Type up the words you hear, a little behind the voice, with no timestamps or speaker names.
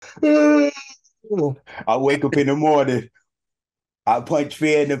I wake up in the morning. I punch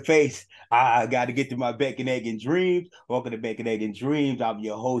fear in the face. I got to get to my Bacon, Egg, and Dreams. Welcome to Bacon, Egg, and Dreams. I'm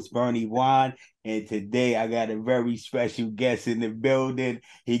your host, Bernie Wan. And today I got a very special guest in the building.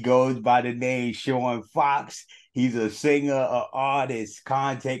 He goes by the name Shawn Foxx. He's a singer, an artist,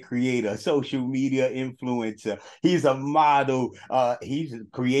 content creator, social media influencer. He's a model. He's a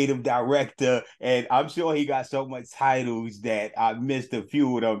creative director. And I'm sure he got so much titles that I missed a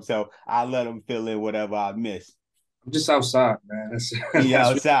few of them. So I'll let him fill in whatever I missed. I'm just outside, man. That's He that's really,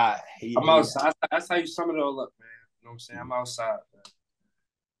 outside. I'm outside. That's how you sum it all up, man. You know what I'm saying? I'm outside, man.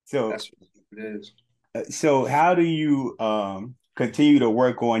 So, That's what it is. so how do you continue to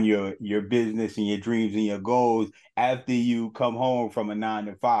work on your business and your dreams and your goals after you come home from a 9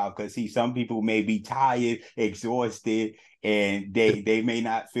 to 5? Because see, some people may be tired, exhausted, and they may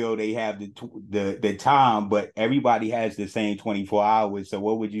not feel they have the time, but everybody has the same 24 hours. So,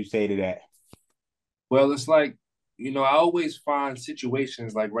 what would you say to that? Well, it's like, I always find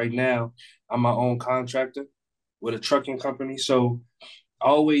situations like right now, I'm my own contractor with a trucking company. So I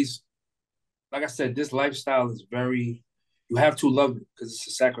always, like I said, this lifestyle is very, you have to love it because it's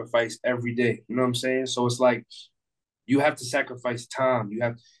a sacrifice every day. You know what I'm saying? So it's like you have to sacrifice time.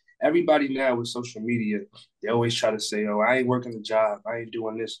 Everybody now with social media, they always try to say, "Oh, I ain't working the job. I ain't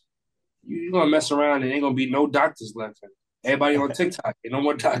doing this." You're gonna mess around and ain't gonna be no doctors left. Everybody on TikTok, ain't no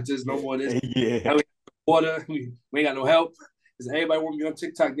more doctors, no more this. Yeah. Now we water, we ain't got no help. Because everybody want to be on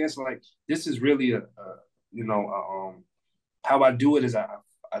TikTok dancing. Like this is really how I do it is I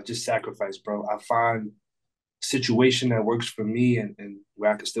just sacrifice, bro. I find a situation that works for me and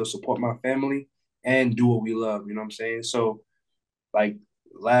where I can still support my family and do what we love. You know what I'm saying? So like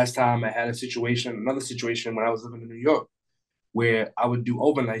last time I had another situation when I was living in New York where I would do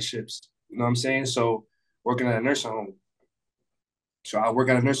overnight shifts. You know what I'm saying? So working at a nursing home. So I work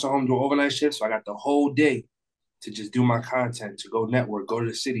at a nursing home, do overnight shifts. So I got the whole day to just do my content, to go network, go to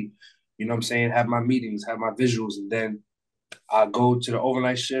the city. You know what I'm saying? Have my meetings, have my visuals, and then I go to the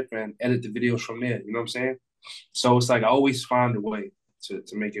overnight shift and edit the videos from there. You know what I'm saying? So it's like I always find a way to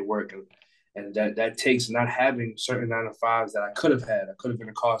make it work. And that takes not having certain 9 to 5s that I could have had. I could have been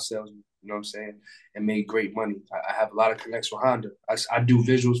a car salesman, you know what I'm saying, and made great money. I have a lot of connects with Honda. I do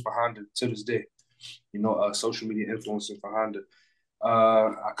visuals for Honda to this day, social media influencer for Honda.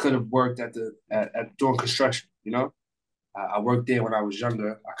 I could have worked at doing construction, I worked there when I was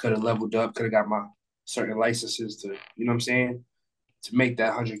younger. I could have leveled up, could have got my certain licenses to, you know what I'm saying, to make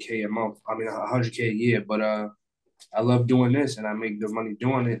that 100K a month. I mean, 100K a year. But I love doing this and I make good money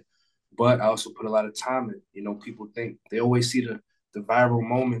doing it. But I also put a lot of time in. People think they always see the viral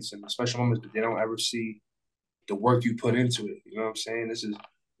moments and the special moments, but they don't ever see the work you put into it. You know what I'm saying? This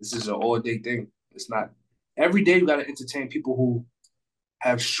is an all day thing. It's not every day you got to entertain people who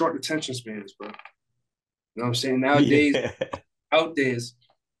have short attention spans, bro. You know what I'm saying? Nowadays, Yeah. out there's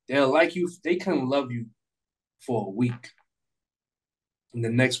they'll like you, they can love you for a week. And the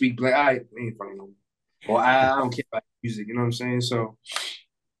next week, be like, all right, ain't funny no more. Or I don't care about music, you know what I'm saying? So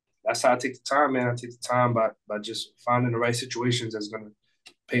that's how I take the time, man. I take the time by just finding the right situations that's gonna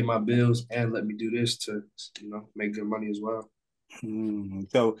pay my bills and let me do this to, make good money as well.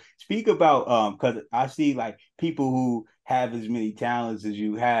 So speak about because I see like people who have as many talents as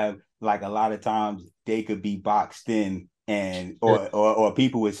you have, like a lot of times they could be boxed in and Yeah. or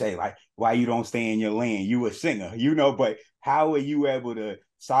people would say like why you don't stay in your lane? You a singer, but how are you able to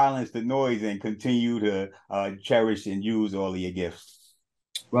silence the noise and continue to cherish and use all of your gifts?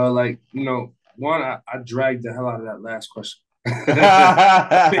 Well, like, one, I dragged the hell out of that last question.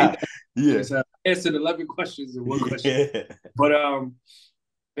 I made that Yeah. because I answered 11 questions in one question. Yeah. But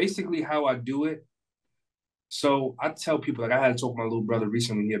basically how I do it. So I tell people like I had to talk to my little brother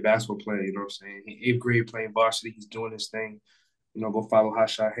recently. He a basketball player, you know what I'm saying? He eighth grade playing varsity. He's doing his thing. Go follow Hot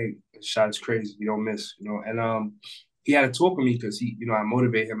Shot. Hey, his shot is crazy. You don't miss. And he had to talk with me because I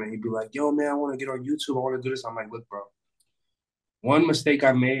motivate him and he'd be like, "Yo, man, I want to get on YouTube. I want to do this." I'm like, "Look, bro, one mistake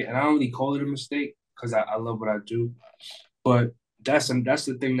I made, and I don't really call it a mistake because I love what I do, but that's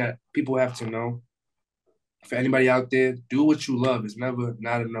the thing that people have to know. For anybody out there, do what you love. It's never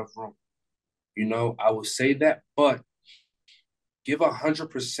not enough room. I will say that, but give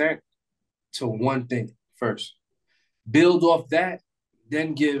 100% to one thing first. Build off that,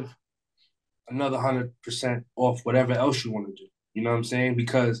 then give another 100% off whatever else you want to do. You know what I'm saying?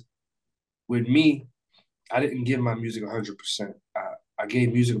 Because with me, I didn't give my music 100%. I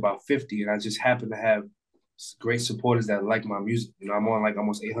gave music about 50, and I just happen to have great supporters that like my music. I'm on like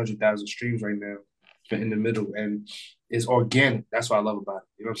almost 800,000 streams right now in the middle, and it's organic. That's what I love about it.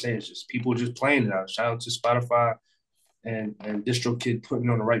 You know what I'm saying? It's just people just playing it out. Shout out to Spotify and distro kid putting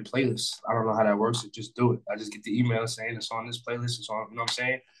on the right playlist. I don't know how that works. I just do it. I just get the email saying it's on this playlist. It's on, you know what I'm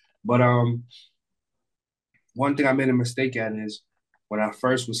saying? But one thing I made a mistake at is when I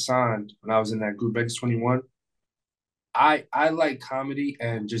first was signed, when I was in that group X21, I like comedy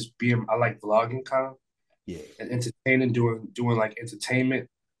and just being I like vlogging kind of Yeah. and entertaining, doing like entertainment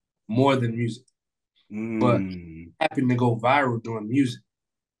more than music. But Mm. I happened to go viral doing music.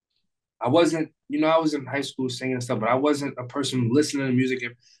 I wasn't, I was in high school singing and stuff, but I wasn't a person listening to music.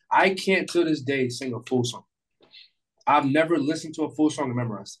 If I can't to this day sing a full song. I've never listened to a full song and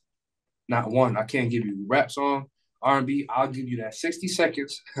memorized it. Not one. I can't give you a rap song, R&B. I'll give you that 60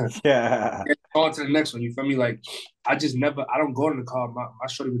 seconds. Yeah. On to the next one. You feel me? Like I just never. I don't go in the car. My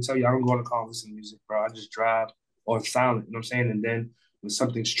shorty would tell you I don't go in the car and listen to music, bro. I just drive or silent. You know what I'm saying? And then when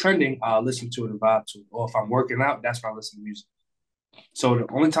something's trending, I'll listen to it and vibe to it. Or if I'm working out, that's when I listen to music. So the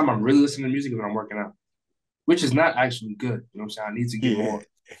only time I'm really listening to music is when I'm working out, which is not actually good. You know what I'm saying? I need to get Yeah. more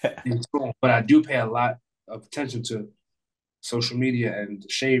into it, but I do pay a lot of attention to social media and the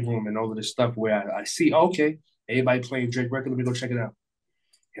shade room and all of this stuff where I see, okay, everybody playing Drake record, let me go check it out.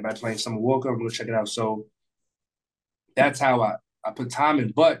 Everybody playing Summer Walker, I'm gonna check it out. So that's how I put time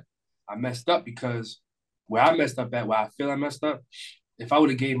in. But I messed up because where I messed up at, where I feel I messed up, if I would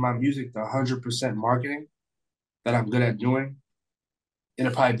have gave my music the 100% marketing that I'm good at doing,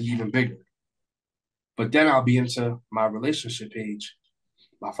 it'll probably be even bigger. But then I'll be into my relationship page,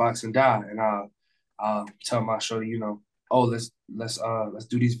 my Fox and Die, and I'll tell my shorty, oh let's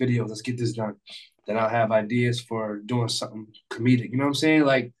do these videos, let's get this done. Then I'll have ideas for doing something comedic. You know what I'm saying?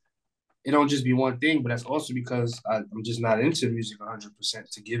 Like it don't just be one thing, but that's also because I'm just not into music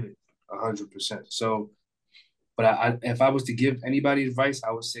 100% to give it 100%. So, but if I was to give anybody advice,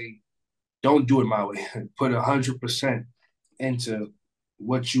 I would say don't do it my way. Put 100% into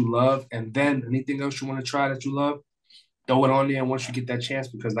what you love, and then anything else you want to try that you love, throw it on there. And once you get that chance,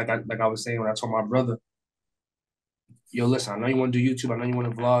 because like I was saying when I told my brother, yo, listen, I know you want to do YouTube, I know you want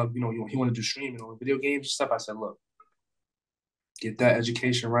to vlog, you want to do streaming or video games and stuff. I said, look, get that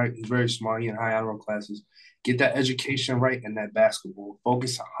education right. He's very smart. He in high honor classes. Get that education right and that basketball.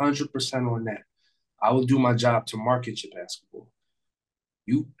 Focus 100% on that. I will do my job to market your basketball.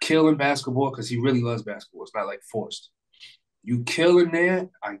 You kill in basketball because he really loves basketball. It's not like forced. You kill in there,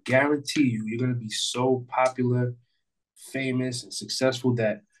 I guarantee you're going to be so popular, famous, and successful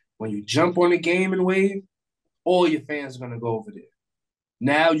that when you jump on the game and wave, all your fans are going to go over there.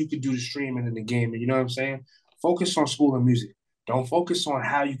 Now you can do the streaming in the game. And you know what I'm saying? Focus on school and music. Don't focus on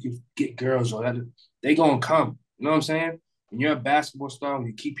how you can get girls or that. They gonna come. You know what I'm saying? When you're a basketball star, when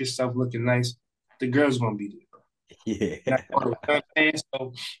you keep yourself looking nice, the girls gonna be there. Yeah. You know what I'm saying?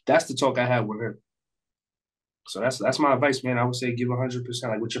 So that's the talk I had with her. So that's my advice, man. I would say give 100%.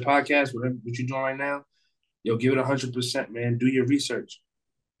 Like with your podcast, whatever what you're doing right now, yo, give it 100%, man. Do your research.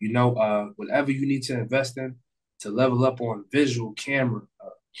 Whatever you need to invest in to level up on visual, camera,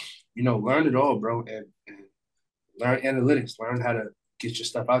 learn it all, bro, and learn analytics, learn how to get your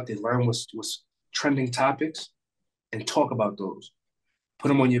stuff out there, learn what's trending topics, and talk about those. Put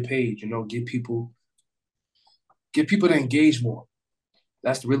them on your page. Get people to engage more.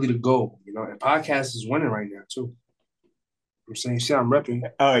 That's really the goal. And podcast is winning right now too. I'm saying, see, I'm repping.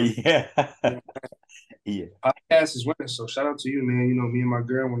 Oh yeah. Yeah. Podcast is winning. So shout out to you, man. Me and my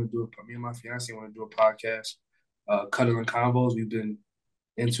girl want to me and my fiance want to do a podcast. Cuddling Convos. We've been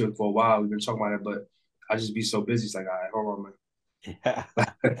into it for a while. We've been talking about it, but I just be so busy. It's like, all right, hold on, man. Yeah.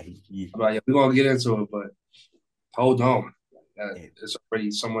 I'm like, yeah, we're gonna get into it, but hold on. There's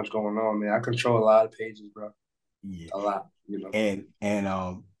already so much going on, man. I control a lot of pages, bro. Yeah. A lot. And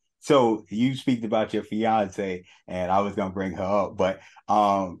so you speak about your fiance, and I was gonna bring her up, but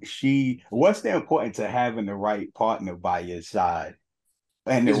what's the importance of having the right partner by your side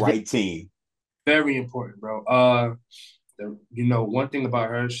and the It's right team? very important, bro. One thing about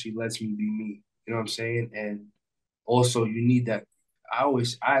her, she lets me be me. You know what I'm saying? And also, you need that. I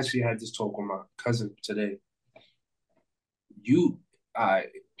actually had this talk with my cousin today. You, I,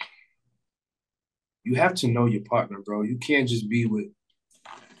 you have to know your partner, bro. You can't just be with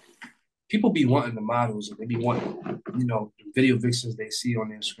people. Be wanting the models and they be wanting, the video vixens they see on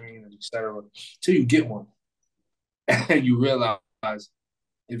their screen and etc. Till you get one, and you realize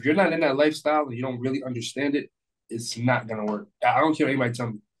if you're not in that lifestyle and you don't really understand it, it's not gonna work. I don't care what anybody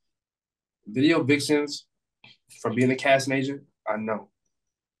tell me. Video vixens, from being a casting agent, I know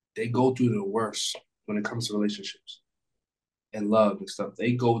they go through the worst when it comes to relationships and love and stuff.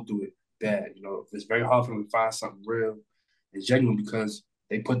 They go through it bad. It's very hard for them to find something real and genuine because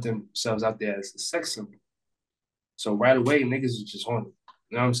they put themselves out there as a sex symbol. So right away, niggas is just on it.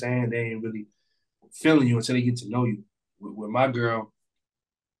 You know what I'm saying? They ain't really feeling you until they get to know you. with my girl,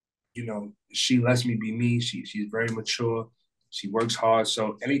 she lets me be me. She's very mature. She works hard.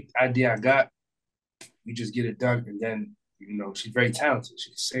 So any idea I got, we just get it done. And then, she's very talented. She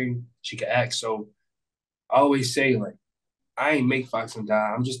can sing, she can act. So I always say, like, I ain't make Fox and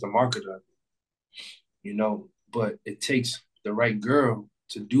Die. I'm just a marketer, but it takes the right girl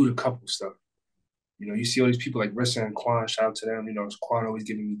to do the couple stuff. You see all these people like Rissa and Quan, shout out to them. Quan always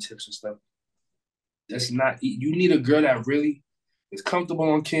giving me tips and stuff. That's not, you need a girl that really is comfortable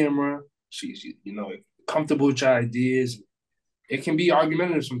on camera. She comfortable with your ideas. It can be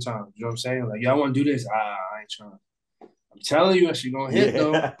argumentative sometimes. You know what I'm saying? Like, y'all want to do this? I ain't trying. I'm telling you, she gonna hit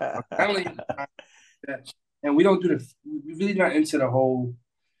though. I'm telling you. And we don't do we really not into the whole,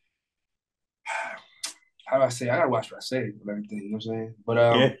 how do I say? I gotta watch what I say and everything, you know what I'm saying?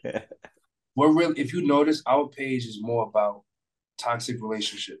 But we're really, if you notice, our page is more about toxic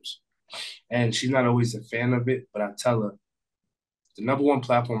relationships. And she's not always a fan of it, but I tell her the number one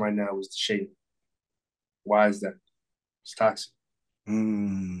platform right now is the shade. Why is that? It's toxic.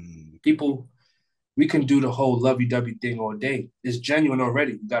 People, we can do the whole lovey-dovey thing all day. It's genuine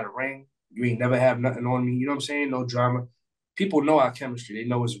already. You got a ring. You ain't never have nothing on me. You know what I'm saying? No drama. People know our chemistry. They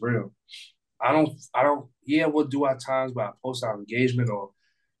know it's real. I don't, yeah, we'll do our times where I post our engagement or,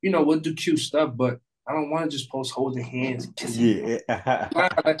 we'll do cute stuff, but I don't want to just post holding hands, kissing. Yeah.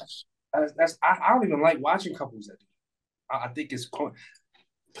 I don't even like watching couples that do. I think it's cool.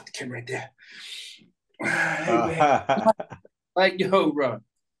 Put the camera right there. Hey, man. Like, yo, bro.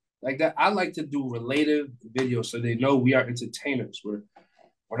 Like that. I like to do relative videos so they know we are entertainers. We're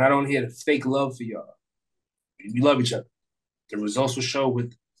not on here to fake love for y'all. We love each other. The results will show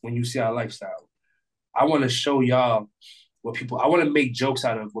with when you see our lifestyle. I want to show y'all I want to make jokes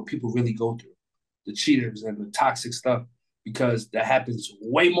out of what people really go through. The cheaters and the toxic stuff, because that happens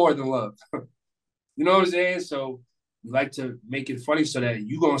way more than love. You know what I'm saying? So we like to make it funny so that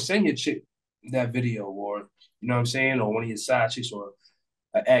you gonna send your chick that video, or you know what I'm saying, or one of your side chicks or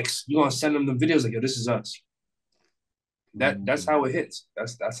an ex, you gonna send them the videos like, yo, this is us. That's how it hits.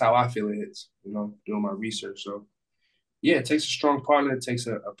 That's how I feel it hits, doing my research. So yeah, it takes a strong partner, it takes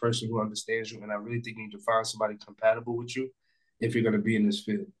a person who understands you, and I really think you need to find somebody compatible with you if you're gonna be in this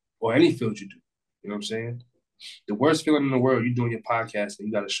field or any field you do. You know what I'm saying? The worst feeling in the world, you doing your podcast and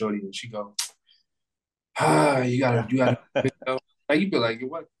you got a shorty and she go, you gotta video. Like you be like,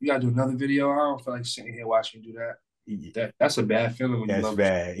 what? You gotta do another video. I don't feel like sitting here watching you do that. That's a bad feeling when you love. That's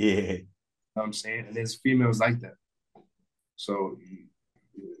bad, yeah. You know what I'm saying? And there's females like that. So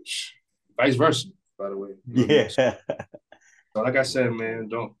vice versa, by the way. Yeah. So like I said, man,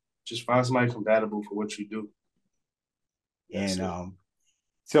 don't just find somebody compatible for what you do. And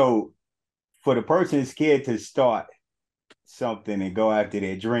so for the person scared to start something and go after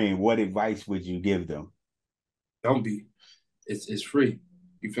their dream, what advice would you give them? Don't be. It's free.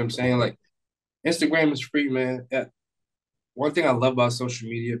 You feel what I'm saying? Like, Instagram is free, man. Yeah. One thing I love about social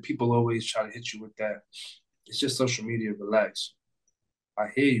media, people always try to hit you with that. It's just social media. Relax. I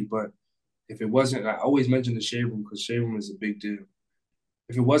hear you, but if it wasn't, I always mention the shade room because shade room is a big deal.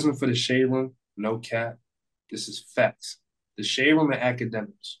 If it wasn't for the shade room, no cap, this is facts. The shade room and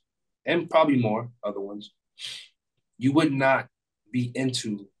academics, and probably more other ones, you would not be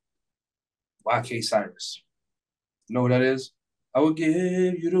into YK Cyrus. You know what that is? I will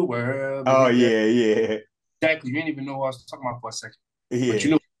give you the world. Oh, yeah. Exactly. You didn't even know what I was talking about for a second. Yeah. But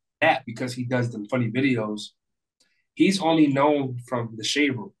you know that because he does them funny videos. He's only known from the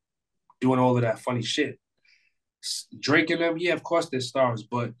shade room, doing all of that funny shit. Drake and them, yeah, of course they're stars,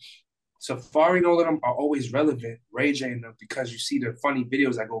 but Safari and all of them are always relevant. Ray J and them, because you see their funny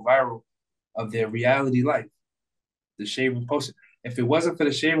videos that go viral of their reality life. The shade room posted. If it wasn't for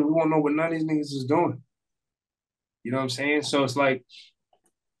the shade room, we won't know what none of these niggas is doing. You know what I'm saying? So it's like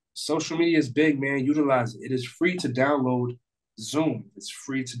social media is big, man. Utilize it. It is free to download Zoom. It's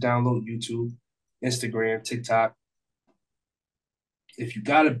free to download YouTube, Instagram, TikTok. If you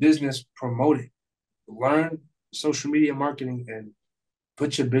got a business, promote it. Learn social media marketing and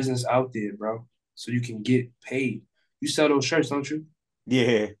put your business out there, bro, so you can get paid. You sell those shirts, don't you?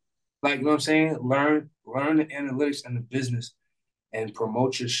 Yeah. Like, you know what I'm saying? Learn the analytics and the business and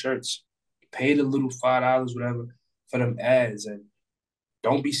promote your shirts. Pay the little $5, whatever, for them ads. And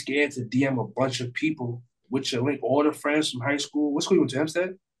don't be scared to DM a bunch of people with your link. All the friends from high school. What school you went to,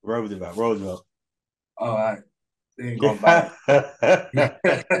 Hempstead? Roosevelt. Oh, all right. They ain't going to buy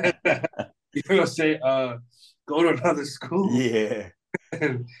it. You know what I'm saying? Go to another school. Yeah.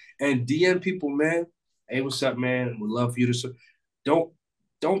 and DM people, man. Hey, what's up, man? Would love for you to.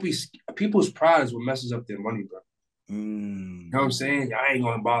 Don't be. People's pride is what messes up their money, bro. You know what I'm saying? I ain't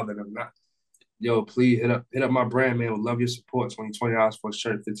gonna bother them. Not Yo, please hit up my brand, man. Would love your support. It's only $20 for a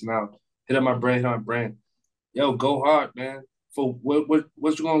shirt, $15. Hit up my brand, hit up my brand. Yo, go hard, man. For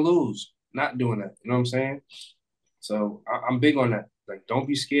what you gonna lose? Not doing that. You know what I'm saying? So I'm big on that. Like, don't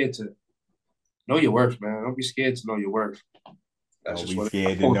be scared to know your worth, man. Don't be scared to know your worth. That's Don't just be what I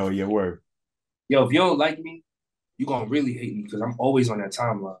scared to know post. your worth. Yo, if you don't like me, you're gonna really hate me because I'm always on that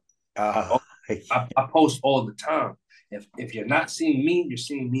timeline. Uh, I post all the time. If you're not seeing me, you're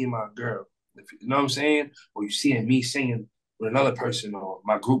seeing me and my girl. You know what I'm saying? Or you're seeing me singing with another person or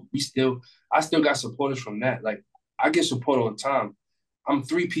my group. I still got supporters from that. Like I get support all the time. I'm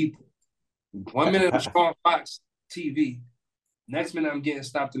three people. 1 minute I'm Shawn Foxx TV. Next minute I'm getting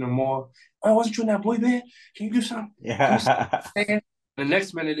stopped in the mall. Oh, wasn't you in that boy band? Can you do something? Can you sing? The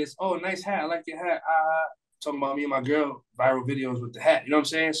next minute is, oh, nice hat. I like your hat. Talking about me and my girl, viral videos with the hat. You know what I'm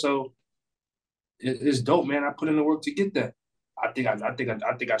saying? So it's dope, man. I put in the work to get that. I think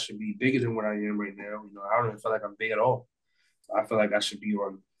I should be bigger than what I am right now. You know, I don't even feel like I'm big at all. I feel like I should be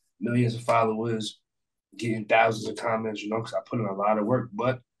on millions of followers, getting thousands of comments. You know, because I put in a lot of work.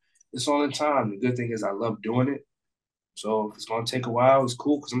 But it's all in time. The good thing is I love doing it. So if it's gonna take a while, it's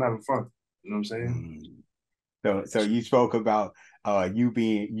cool because I'm having fun. You know what I'm saying? Mm. So you spoke about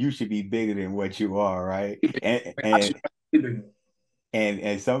you should be bigger than what you are, right? And I and should be bigger.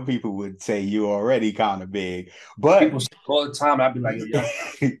 and some people would say you're already kind of big, but People say all the time. I'd be like, yo,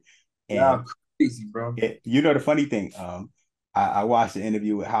 and y'all crazy, bro. you know the funny thing, I watched the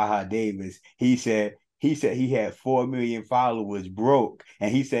interview with Haha Davis. He said he had 4 million followers broke,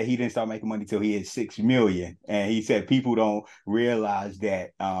 and he said he didn't start making money till he had 6 million. And he said people don't realize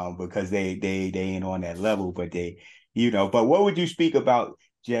that because they ain't on that level, but but what would you speak about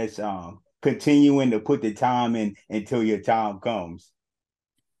just continuing to put the time in until your time comes?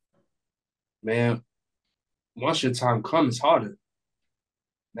 Man, once your time comes, it's harder.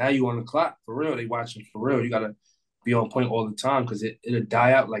 Now you on the clock for real. They watching for real. You gotta be on point all the time because it'll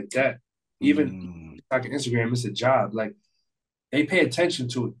die out like that. Even Mm. like Instagram, it's a job. Like they pay attention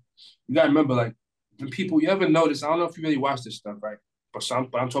to it. You gotta remember, like when people you ever notice. I don't know if you really watch this stuff, right? But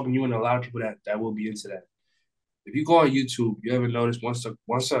I'm talking to you and a lot of people that will be into that. If you go on YouTube, you ever notice once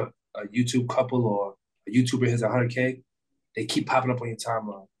a YouTube couple or a YouTuber hits 100K, they keep popping up on your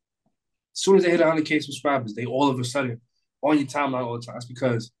timeline. As soon as they hit 100K subscribers, they all of a sudden on your timeline all the time. That's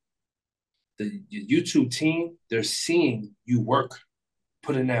because the YouTube team, they're seeing you work,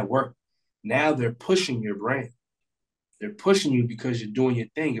 put in that work. Now they're pushing your brand. They're pushing you because you're doing your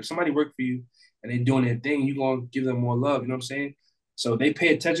thing. If somebody worked for you and they're doing their thing, you're going to give them more love. You know what I'm saying? So they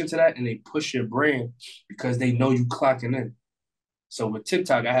pay attention to that and they push your brand because they know you clocking in. So with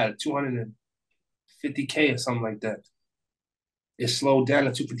TikTok, I had 250K or something like that. It slowed down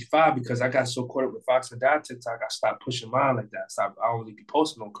to 255 because I got so caught up with Fox and Dad TikTok, I stopped pushing mine like that. I don't really be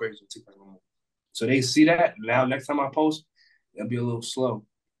posting on crazy on TikTok no more. So they see that. Now, next time I post, it'll be a little slow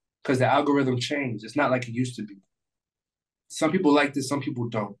because the algorithm changed. It's not like it used to be. Some people like this, some people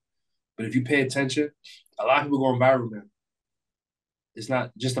don't. But if you pay attention, a lot of people going viral now. It's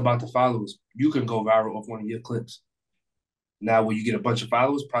not just about the followers. You can go viral off one of your clips. Now, will you get a bunch of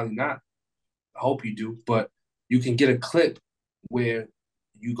followers? Probably not. I hope you do. But you can get a clip where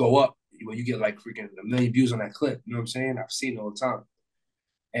you go up, where you get like freaking a million views on that clip. You know what I'm saying? I've seen it all the time.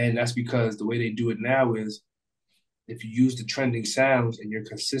 And that's because the way they do it now is if you use the trending sounds and you're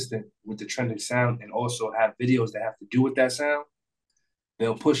consistent with the trending sound and also have videos that have to do with that sound,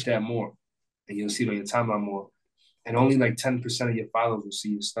 they'll push that more and you'll see it on your timeline more. And only like 10% of your followers will see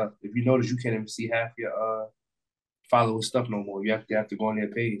your stuff. If you notice, you can't even see half your followers' stuff no more. You have to go on their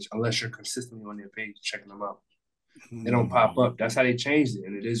page unless you're consistently on their page checking them out. They don't pop Mm. up. That's how they changed it,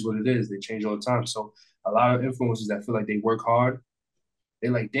 and it is what it is. They change all the time. So a lot of influencers that feel like they work hard,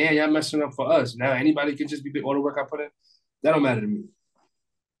 they're like, "Damn, y'all messing up for us." Now anybody can just be big. All the work I put in, that don't matter to me.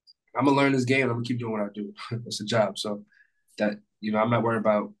 I'm gonna learn this game. I'm gonna keep doing what I do. It's a job. So that I'm not worried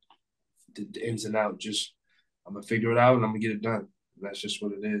about the ins and outs. Just I'm gonna figure it out and I'm gonna get it done. And that's just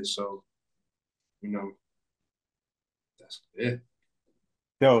what it is. So you know, that's it.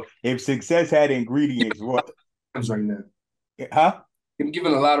 So if success had ingredients, what? Gems right now. Huh? I'm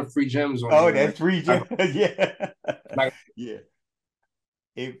giving a lot of free gems on Oh, here. Like that's free. Yeah, like yeah.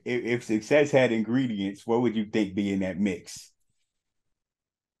 If success had ingredients, what would you think be in that mix?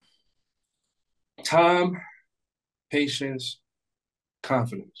 time, patience,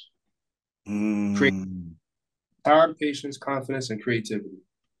 confidence. Create Mm, time, patience, confidence, and creativity.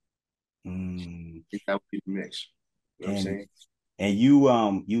 mm. I think that would be the mix. You know what I'm And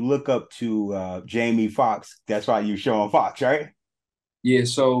saying? you look up to Jamie Foxx. That's why you Shawn Foxx, right? Yeah.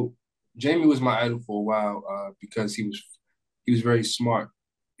 So Jamie was my idol for a while because he was very smart.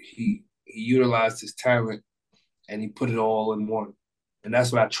 he utilized his talent and he put it all in one. And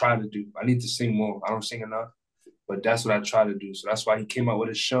that's what I try to do. I need to sing more. I don't sing enough, but that's what I try to do. So that's why he came out with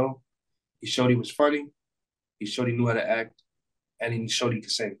his show. He showed he was funny. He showed he knew how to act, and he showed he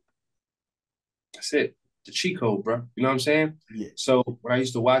could sing. That's it. The cheat code, bro. You know what I'm saying? Yeah. So when I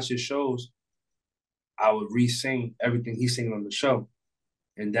used to watch his shows, I would re-sing everything he's singing on the show.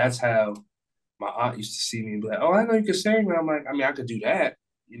 And that's how my aunt used to see me and be like, "Oh, I know you can sing." And I'm like, I mean, I could do that.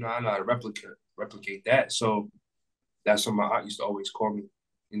 You know, I know how to replicate that. So that's what my aunt used to always call me,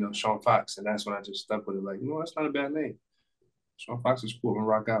 Shawn Foxx. And that's when I just stuck with it. Like, that's not a bad name. Shawn Foxx is cool. I'm gonna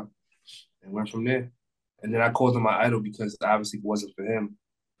rock out. And went from there. And then I called him my idol because obviously if it wasn't for him,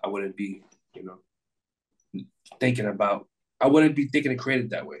 I wouldn't be, you know, thinking about I wouldn't be thinking and created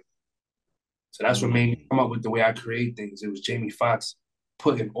that way. So that's what made me come up with the way I create things. It was Jamie Foxx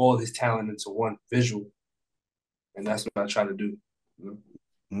putting all his talent into one visual. And that's what I try to do.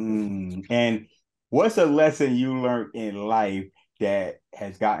 And what's a lesson you learned in life that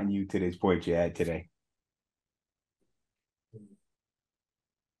has gotten you to this point you're at today?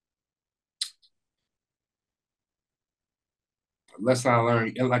 A lesson I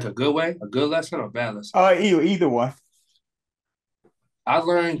learned in like a good way, a good lesson or a bad lesson. Either one. I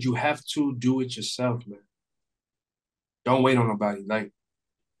learned you have to do it yourself, man. Don't wait on nobody. Like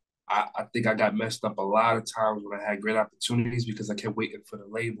I think I got messed up a lot of times when I had great opportunities because I kept waiting for the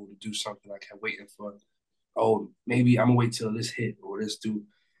label to do something. I kept waiting for, oh, maybe I'm gonna wait till this hit or this do.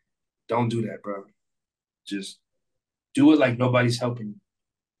 Don't do that, bro. Just do it like nobody's helping you.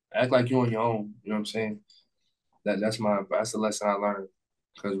 Act like you're on your own. You know what I'm saying? That's the lesson I learned.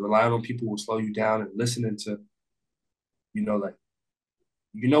 Because relying on people will slow you down and listening to, like,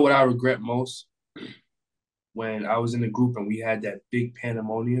 what I regret most when I was in the group and we had that big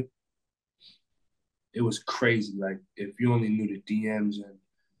pandemonium. It was crazy. Like if you only knew the DMs and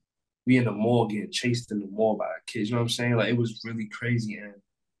we in the mall getting chased in the mall by kids. You know what I'm saying? Like it was really crazy. And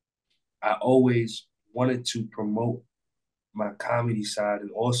I always wanted to promote my comedy side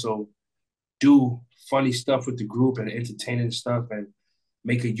and also do funny stuff with the group and entertaining stuff and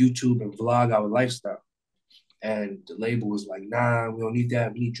make a YouTube and vlog our lifestyle. And the label was like, nah, we don't need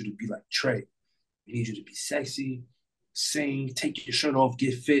that. We need you to be like Trey. We need you to be sexy, sing, take your shirt off,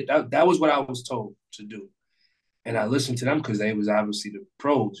 get fit. That was what I was told to do. And I listened to them because they was obviously the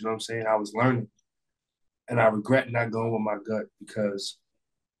pros, you know what I'm saying? I was learning. And I regret not going with my gut because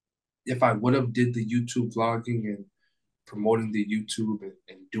if I would have did the YouTube vlogging and promoting the YouTube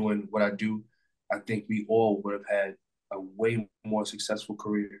and doing what I do, I think we all would have had a way more successful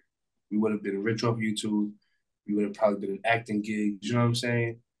career. We would have been rich off YouTube. We would have probably been in acting gigs. You know what I'm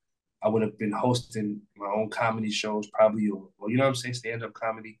saying? I would have been hosting my own comedy shows, probably, or you know what I'm saying, stand-up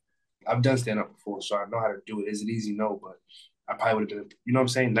comedy. I've done stand-up before, so I know how to do it. Is it easy? No, but I probably would have been, you know what I'm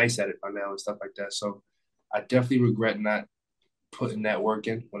saying, nice at it by now and stuff like that. So I definitely regret not putting that work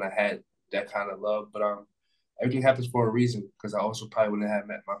in when I had that kind of love. But everything happens for a reason because I also probably wouldn't have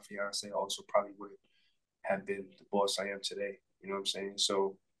met my fiance. I also probably wouldn't have been the boss I am today. You know what I'm saying?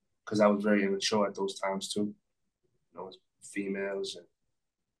 So because I was very immature at those times too. Females and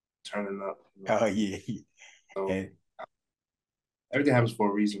turning up. Oh yeah. So And everything happens for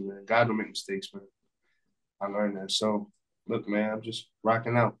a reason, man. God don't make mistakes, man. I learned that. So look, man, I'm just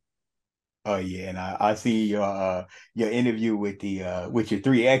rocking out. oh yeah, and I see your interview with the with your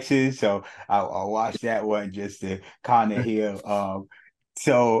three exes, so I watched that one just to kind of hear.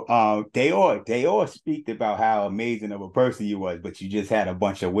 They all speak about how amazing of a person you was, but you just had a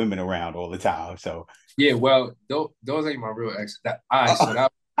bunch of women around all the time. So Yeah, well, those ain't my real exes. All right, so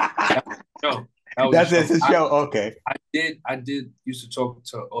that no, that was a that's show. just a show. Okay. I did used to talk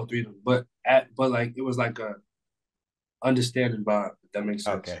to all three of them, but like it was like a understanding vibe, if that makes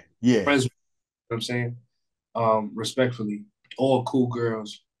sense. Okay. Yeah. Friends, you know what I'm saying? Respectfully, all cool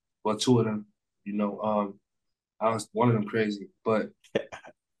girls, well, two of them, I was one of them crazy, but you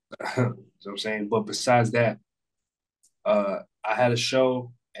know what I'm saying? But besides that, I had a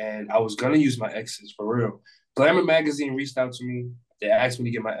show and I was gonna use my exes for real. Glamour magazine reached out to me. They asked me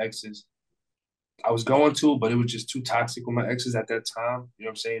to get my exes. I was going to, but it was just too toxic with my exes at that time. You know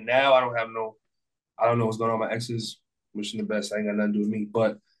what I'm saying? Now I don't know what's going on with my exes. Wishing the best. I ain't got nothing to do with me.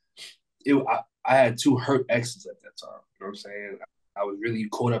 But I had two hurt exes at that time. You know what I'm saying? I was really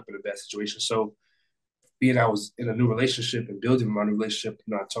caught up in a bad situation. So being I was in a new relationship and building my new relationship,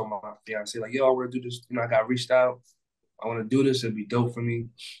 I told my fiance, like, yo, I want to do this. I got reached out. I want to do this. It'd be dope for me.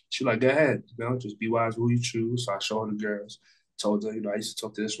 She like, go ahead. Just be wise who you choose. So I showed her the girls. Told her, I used to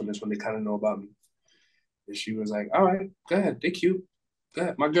talk to this one. This one, they kind of know about me. And she was like, all right, go ahead. They cute. Go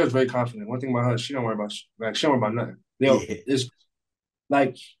ahead. My girl's very confident. One thing about her, she don't worry about nothing. Yeah. It's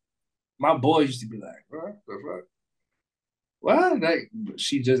like my boys used to be like, what the fuck? What? Like,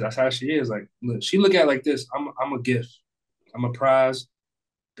 she just, that's how she is. Like, look, she look at it like this. I'm a gift. I'm a prize.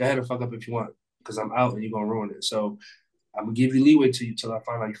 Go ahead and fuck up if you want, because I'm out and you're gonna ruin it. So I'm gonna give you leeway to you till I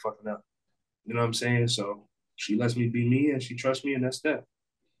find out you fucking up. You know what I'm saying? So she lets me be me and she trusts me, and that's that.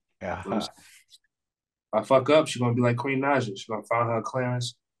 You know what I'm Uh-huh. saying? If I fuck up, she's gonna be like Queen Naja. She's gonna find her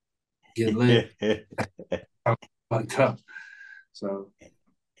clearance, get lit, fuck up. So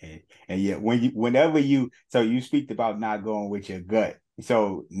And yet, whenever so you speak about not going with your gut.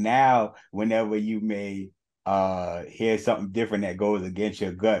 So now, whenever you may hear something different that goes against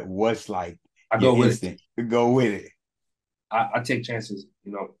your gut, what's like I your go with it. instinct to go with it? I take chances.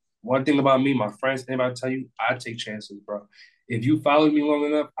 You know, one thing about me, my friends, anybody tell you, I take chances, bro. If you followed me long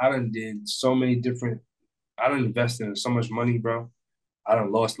enough, I done did so many different. I done invested in so much money, bro. I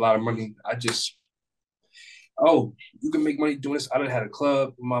done lost a lot of money. I just, oh, you can make money doing this. I done had a club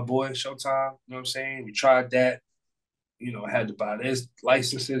with my boy Showtime. You know what I'm saying? We tried that. You know, I had to buy this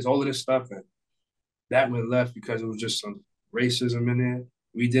licenses, all of this stuff, and that went left because it was just some racism in there.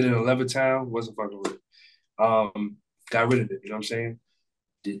 We did it in Levittown, wasn't fucking with it. Got rid of it. You know what I'm saying?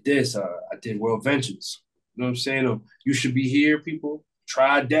 Did this. I did World Ventures. You know what I'm saying? You should be here, people.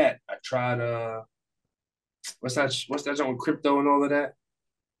 Tried that. I tried what's that joint with crypto and all of that?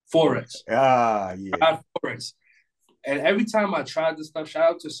 Forex. Yeah. Tried Forex. And every time I tried this stuff,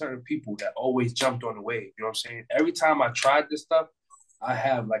 shout out to certain people that always jumped on the wave. You know what I'm saying? Every time I tried this stuff, I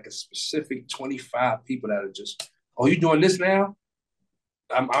have like a specific 25 people that are just, oh, you doing this now?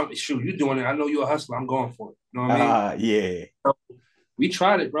 I'm shoot, you doing it. I know you're a hustler. I'm going for it. You know what I mean? Yeah. So we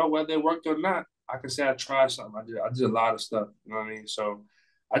tried it, bro. Whether it worked or not, I can say I tried something. I did a lot of stuff. You know what I mean? So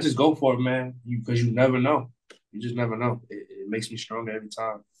I just go for it, man. Because you never know. You just never know. It makes me stronger every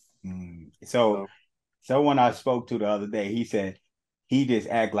time. So So, someone I spoke to the other day, he said he just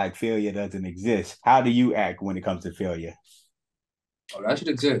act like failure doesn't exist. How do you act when it comes to failure? oh, that should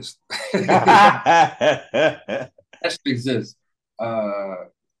exist. uh, That should exist. Uh,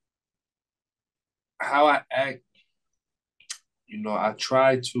 how I act, I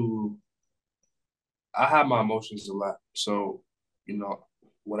try to. I have my emotions a lot, so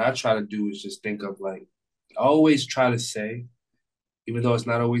what I try to do is just think of like, I always try to say, even though it's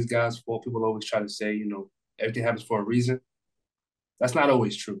not always God's fault, people always try to say, everything happens for a reason. That's not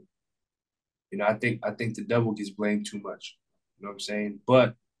always true. I think the devil gets blamed too much. You know what I'm saying?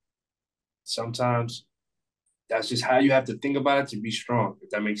 But sometimes that's just how you have to think about it to be strong,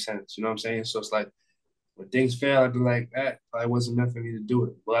 if that makes sense. You know what I'm saying? So it's like when things fail, I'd be like, that probably wasn't meant for me to do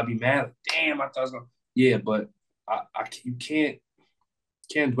it. Will I be mad? Like, damn, I thought I was gonna. Yeah, but you can't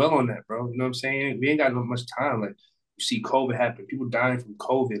dwell on that, bro. You know what I'm saying? We ain't got no much time. Like you see COVID happen, people dying from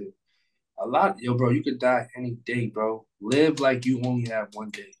COVID. A lot, yo, bro, you could die any day, bro. Live like you only have one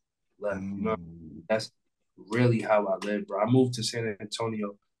day left. That's really how I live, bro. I moved to San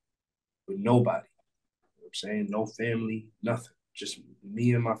Antonio with nobody. You know what I'm saying? No family, nothing. Just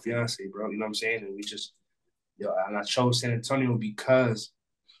me and my fiance, bro. You know what I'm saying? And we just, and I chose San Antonio because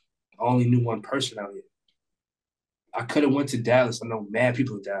I only knew one person out here. I could have went to Dallas. I know mad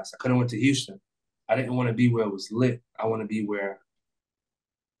people in Dallas. I could have went to Houston. I didn't want to be where it was lit. I want to be where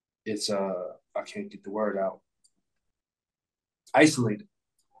it's I can't get the word out. Isolated.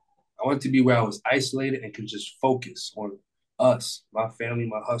 I wanted to be where I was isolated and could just focus on us, my family,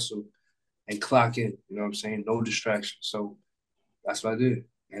 my hustle, and clock in. You know what I'm saying? No distractions. So that's what I did,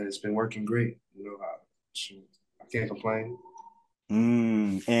 and it's been working great. I can't complain.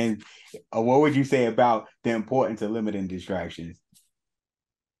 And what would you say about the importance of limiting distractions?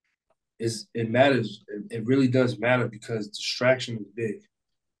 It matters. It really does matter because distraction is big.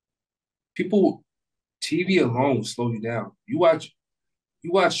 People, TV alone will slow you down. You watch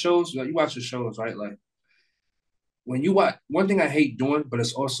shows. You watch the shows, right? Like when you watch, one thing I hate doing, but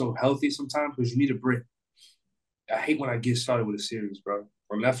it's also healthy sometimes because you need a break. I hate when I get started with a series, bro,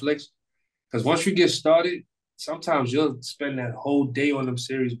 from Netflix. Because once you get started, sometimes you'll spend that whole day on them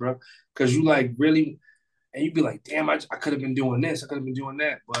series, bro. Because you like really, and you be like, damn, I could have been doing this, I could have been doing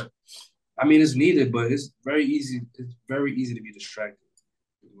that. But I mean, it's needed, but it's very easy. It's very easy to be distracted.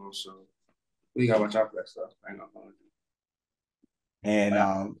 So we gotta watch out for that stuff. I know. And Like,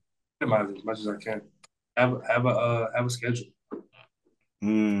 I minimize it as much as I can. Have a schedule.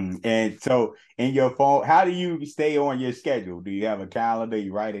 and so in your phone, how do you stay on your schedule? Do you have a calendar?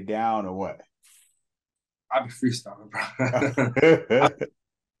 You write it down or what? I be freestyling, bro.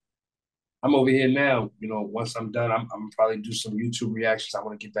 I'm over here now. Once I'm done, I'm probably do some YouTube reactions. I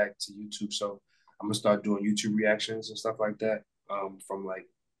want to get back to YouTube, so I'm gonna start doing YouTube reactions and stuff like that. From like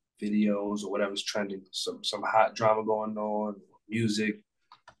videos or whatever's trending, some hot drama going on, music,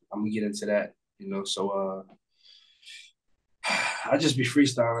 I'm gonna get into that. So I just be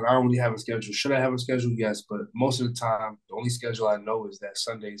freestyling. I don't really have a schedule. Should I have a schedule? Yes, but most of the time, the only schedule I know is that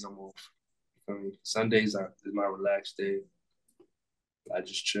Sundays I'm off. I mean, is my relaxed day. I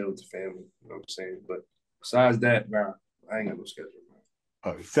just chill with the family. You know what I'm saying? But besides that, man, I ain't got no schedule,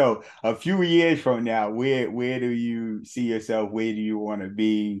 man. So a few years from now, where do you see yourself? Where do you want to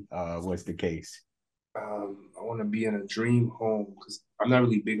be? What's the case? I want to be in a dream home because I'm not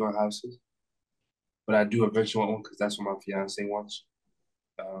really big on houses, but I do eventually want one because that's what my fiance wants.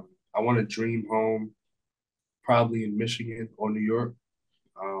 I want a dream home, probably in Michigan or New York,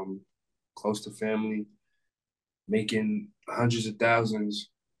 um, close to family, making hundreds of thousands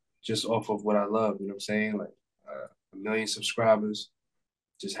just off of what I love. You know what I'm saying? Like 1 million subscribers,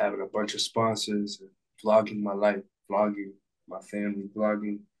 just having a bunch of sponsors, vlogging my life, vlogging my family,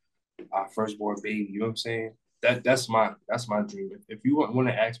 vlogging our firstborn baby. You know what I'm saying? That's my dream. If you want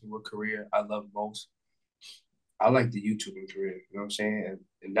to ask me what career I love most, I like the YouTubing career. You know what I'm saying?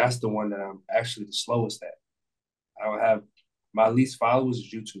 And that's the one that I'm actually the slowest at. I don't have my least followers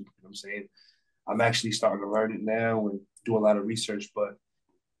is YouTube. You know what I'm saying? I'm actually starting to learn it now and do a lot of research, but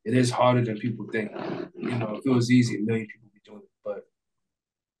it is harder than people think. If it was easy, 1 million people would be doing it, but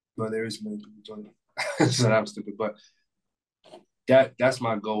no, there is 1 million people doing it. So that was stupid. But that's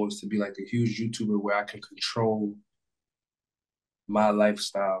my goal is to be like a huge YouTuber where I can control my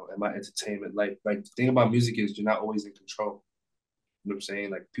lifestyle and my entertainment. Like the thing about music is you're not always in control. You know what I'm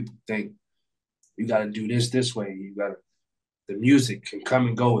saying? Like people think you gotta do this way. You gotta the music can come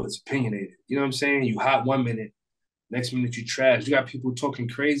and go. It's opinionated. You know what I'm saying? You hot 1 minute, next minute you trash. You got people talking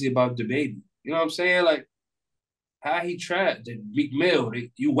crazy about the baby. You know what I'm saying? Like how he tried the Meek Mill.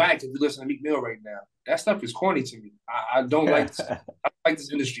 You whack if you listen to Meek Mill right now. That stuff is corny to me. I don't like this. I don't like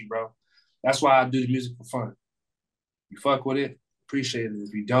this industry, bro. That's why I do the music for fun. You fuck with it, appreciate it.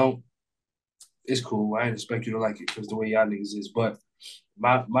 If you don't, it's cool. I ain't expect you to like it because the way y'all niggas is. But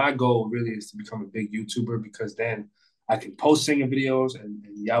my goal really is to become a big YouTuber because then I can post singing videos and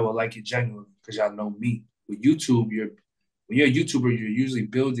y'all will like it genuinely because y'all know me. With YouTube, when you're a YouTuber, you're usually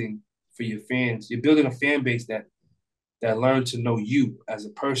building for your fans. You're building a fan base that learn to know you as a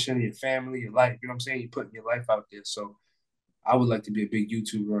person, your family, your life. You know what I'm saying? You're putting your life out there. So I would like to be a big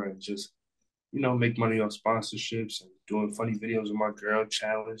YouTuber and just, make money off sponsorships and doing funny videos with my girl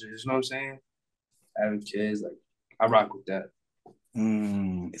challenges. You know what I'm saying? Having kids, like I rock with that.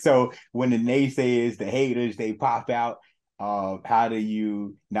 So when the naysayers, the haters, they pop out, how do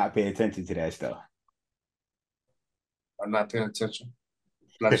you not pay attention to that stuff? I'm not paying attention.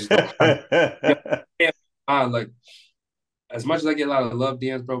 I just don't. Like as much as I get a lot of love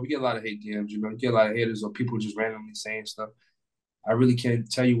DMs, bro, we get a lot of hate DMs. You get a lot of haters or people just randomly saying stuff. I really can't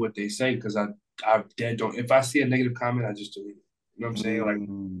tell you what they say because I dead don't. If I see a negative comment, I just delete it. You know what I'm saying? Like I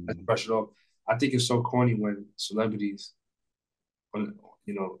Mm. brush it off. I think it's so corny when celebrities, when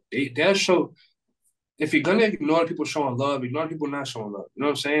they'll show. If you're gonna ignore people showing love, ignore people not showing love. You know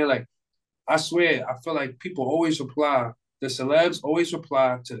what I'm saying? Like I swear, I feel like people always reply. The celebs always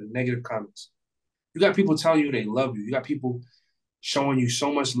reply to the negative comments. You got people telling you they love you. You got people showing you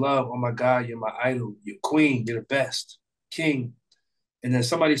so much love. Oh my God, you're my idol. You're queen. You're the best. King. And then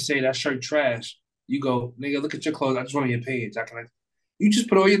somebody say that shirt trash. You go, nigga, look at your clothes. I just want on your page. You just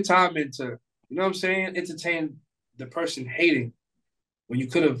put all your time into, you know what I'm saying? Entertain the person hating when you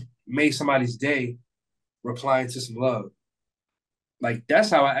could have made somebody's day replying to some love. Like that's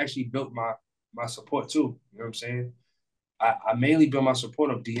how I actually built my support too. You know what I'm saying? I mainly build my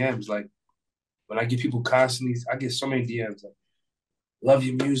support of DMs. Like when I get people constantly, I get so many DMs like, love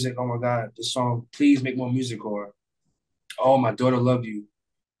your music. Oh my God, this song, please make more music. Or, oh, my daughter love you.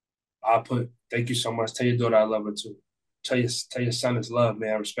 I'll put, thank you so much. Tell your daughter I love her too. Tell your son it's love,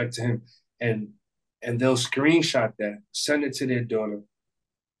 man. Respect to him. And and they'll screenshot that, send it to their daughter,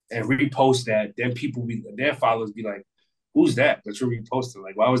 and repost that. Then their followers be like, who's that you're reposting?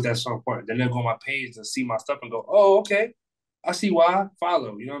 Like, why was that so important? Then they'll go on my page and see my stuff and go, oh, okay. I see why.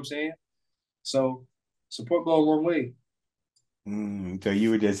 Follow. You know what I'm saying? So support go a long way. So you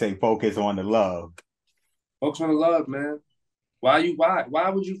would just say focus on the love. Focus on the love, man. Why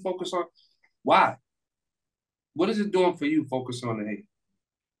would you focus on why? What is it doing for you? Focus on the hate.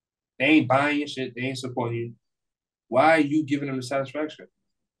 They ain't buying your shit. They ain't supporting you. Why are you giving them the satisfaction?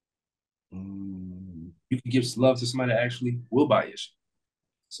 Mm. You can give love to somebody that actually will buy your shit,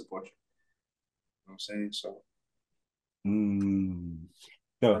 support you. You know what I'm saying? So, Mm.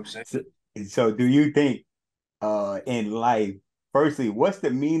 you know what So, I'm saying? so, so do you think in life, firstly, what's the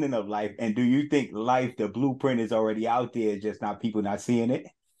meaning of life? And do you think life, the blueprint is already out there, just not people not seeing it?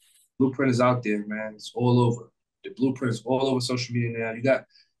 Blueprint is out there, man. It's all over. The blueprint is all over social media now. You got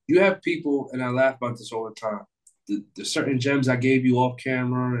You have people, and I laugh about this all the time. The certain gems I gave you off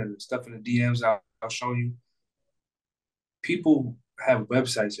camera and stuff in the DMs I'll show you. People have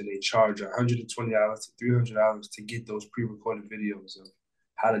websites and they charge $120 to $300 to get those pre-recorded videos of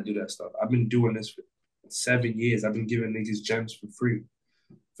how to do that stuff. I've been doing this for 7 years. I've been giving niggas gems for free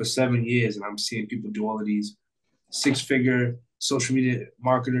for 7 years, and I'm seeing people do all of these six-figure social media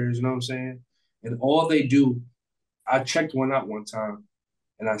marketers. You know what I'm saying? And all they do, I checked one out one time,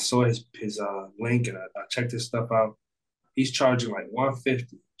 and I saw his link, and I checked his stuff out. He's charging like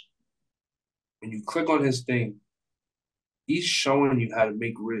 150. When you click on his thing, he's showing you how to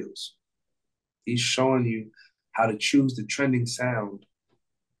make reels. He's showing you how to choose the trending sound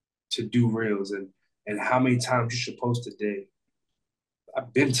to do reels and how many times you should post a day.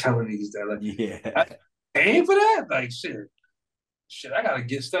 I've been telling these that like I Yeah. paying for that? Like shit, I gotta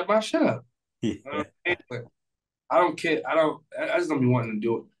get step my shit up. Yeah. But I don't care. I just don't be wanting to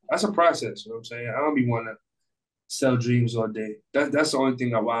do it. That's a process, you know what I'm saying? I don't be wanting to sell dreams all day. That's the only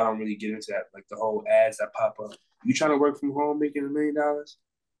thing why I don't really get into that. Like the whole ads that pop up. You trying to work from home making $1 million?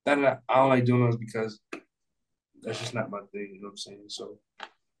 I don't like doing those because that's just not my thing, you know what I'm saying? So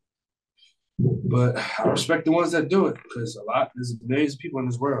but I respect the ones that do it because there's millions of people in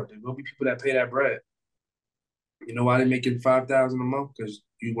this world. There will be people that pay that bread. You know why they making 5,000 a month? Because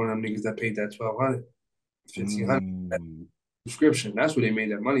you one of them niggas that paid that 1,200, 1,500 Mm. subscription. That's where they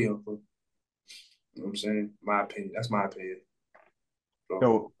made that money off of. You know what I'm saying? My opinion. That's my opinion. So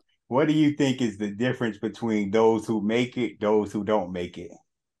So, what do you think is the difference between those who make it, those who don't make it?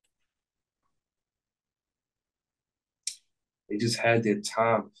 they just had their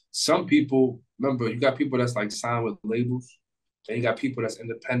time. Some people, remember, you got people that's like signed with labels, and you got people that's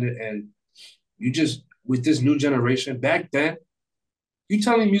independent, and you just with this new generation. Back then, you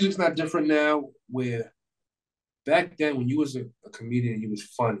telling me music's not different now. Where back then, when you was a comedian, you was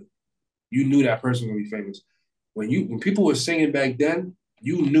funny. You knew that person was gonna be famous. When people were singing back then,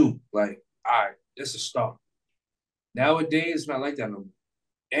 you knew like, all right, it's a star. Nowadays, it's not like that no more.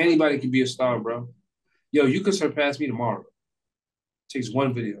 Anybody can be a star, bro. Yo, you could surpass me tomorrow. It takes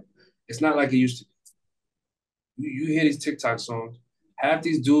one video. It's not like it used to be. You hear these TikTok songs. Half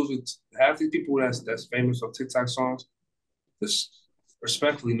these people that's famous on TikTok songs. This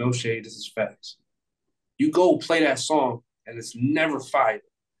respectfully, no shade. This is facts. You go play that song and it's never fire.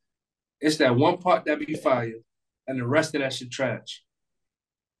 It's that one part that be fire, and the rest of that shit trash.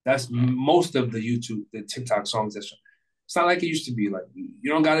 That's most of the the TikTok songs. It's not like it used to be. Like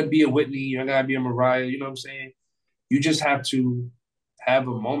you don't gotta be a Whitney, you don't gotta be a Mariah. You know what I'm saying? You just have to have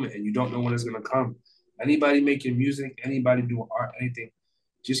a moment, and you don't know when it's gonna come. Anybody making music, anybody doing art, anything,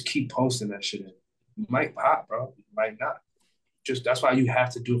 just keep posting that shit. In. You might pop, bro. You might not. Just that's why you have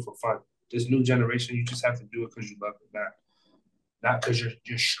to do it for fun. This new generation, you just have to do it because you love it, not because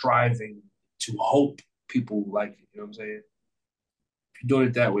you're striving to hope people like it. You know what I'm saying? If you're doing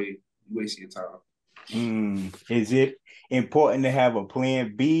it that way, you're wasting your time. Is it important to have a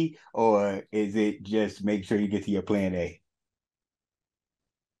plan B, or is it just make sure you get to your plan A?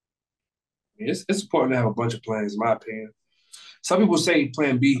 I mean, it's important to have a bunch of plans, in my opinion. Some people say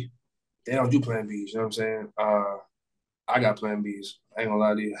plan B. They don't do plan Bs. You know what I'm saying? I got plan Bs. I ain't gonna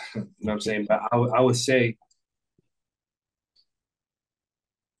lie to you. You know what I'm saying? But I would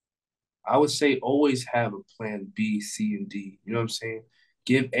say always have a plan B, C, and D. You know what I'm saying?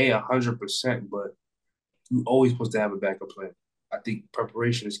 Give A 100%, but you always supposed to have a backup plan. I think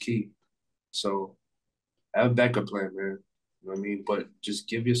preparation is key. So have a backup plan, man. You know what I mean? But just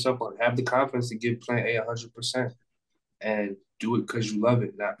give yourself have the confidence to give plan A 100% and do it because you love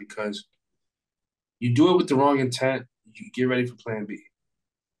it, not because you do it with the wrong intent. You get ready for plan B.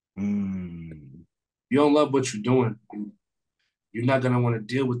 Mm. You don't love what you're doing. You're not gonna want to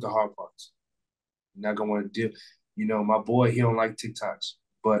deal with the hard parts. You're not gonna want to deal. You know, my boy, he don't like TikToks,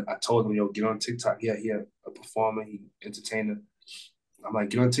 but I told him, yo, get on TikTok. Yeah, he a performer, he entertainer. I'm like,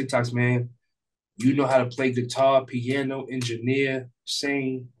 get on TikToks, man. You know how to play guitar, piano, engineer,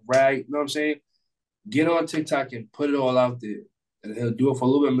 sing, write. You know what I'm saying? Get on TikTok and put it all out there. And he'll do it for a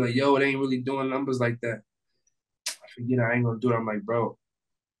little bit. I'm like, yo, it ain't really doing numbers like that. I forget I ain't gonna do it. I'm like, bro,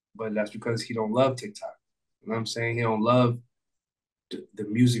 but that's because he don't love TikTok. You know what I'm saying? He don't love the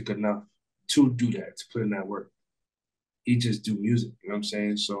music enough to do that, to put in that work. He just do music. You know what I'm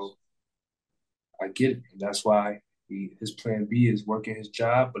saying? So I get it. And that's why his plan B is working his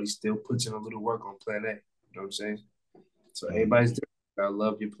job, but he still puts in a little work on plan A. You know what I'm saying? So everybody's Mm. different. I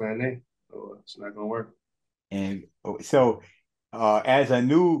love your plan A, or it's not gonna work. And so,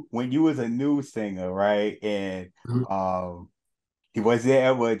 when you was a new singer, right? And Mhm. um, was there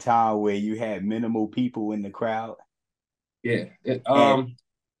ever a time where you had minimal people in the crowd? Yeah. And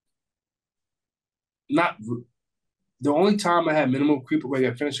not the only time I had minimum creep. Wait,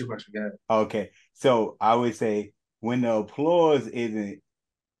 I finish your question, guys. Okay. So I would say when the applause isn't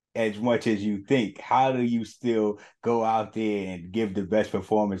as much as you think, how do you still go out there and give the best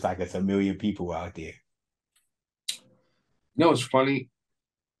performance like it's a million people out there? You know what's funny?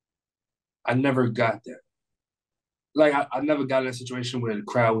 I never got that. Like I never got in a situation where the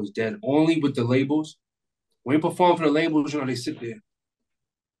crowd was dead. Only with the labels. When you perform for the labels, they sit there.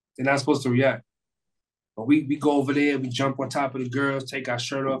 They're not supposed to react. But we go over there, we jump on top of the girls, take our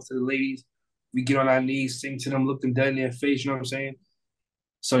shirt off to the ladies, we get on our knees, sing to them, look them dead in their face, you know what I'm saying?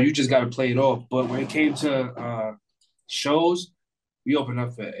 So you just gotta play it off. But when it came to shows, we opened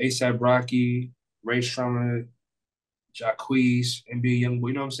up for ASAP Rocky, Ray Shrummer, Jacquees, NBA Youngboy,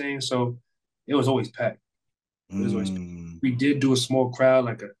 you know what I'm saying? So it was always packed. It was always packed. Mm, We did do a small crowd,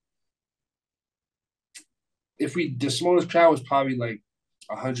 like a if we the smallest crowd was probably like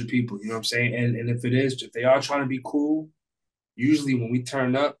 100 people, you know what I'm saying? And if it is, if they are trying to be cool, usually when we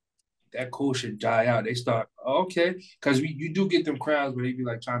turn up, that cool shit die out. They start, oh, okay, because you do get them crowds where they be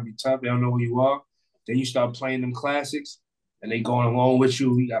like trying to be tough. They don't know who you are. Then you start playing them classics, and they going along with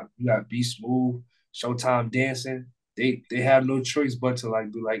you. We got Be Smooth, Showtime dancing. They have no choice but to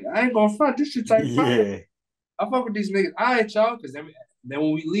like be like, I ain't gonna front. This shit like fire. yeah. I fuck with these niggas. All right, y'all. Because then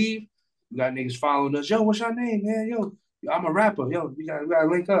when we leave, we got niggas following us. Yo, what's your name, man? Yo, I'm a rapper. Yo, we gotta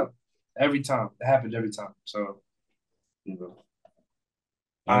link up. Every time. It happens every time. So, you know,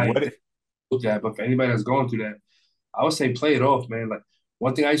 And I what look at, but for anybody that's going through that, I would say play it off, man. Like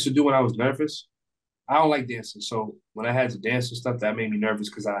one thing I used to do when I was nervous, I don't like dancing. So when I had to dance and stuff, that made me nervous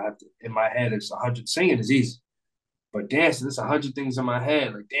because I have to in my head it's 100. Singing is easy, but dancing it's 100 things in my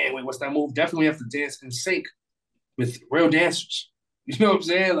head. Like, damn, wait, what's that move? Definitely have to dance in sync with real dancers. You know what I'm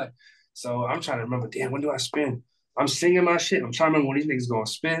saying? Like, so I'm trying to remember. Damn, when do I spin? I'm singing my shit. I'm trying to remember when these niggas gonna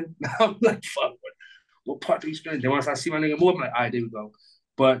spin. I'm like, fuck, what part do you spin? Then once I see my nigga move, I'm like, all right, there we go.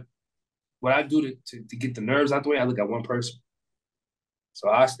 But what I do to get the nerves out the way, I look at one person. So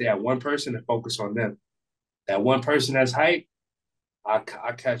I stay at one person and focus on them. That one person that's hype, I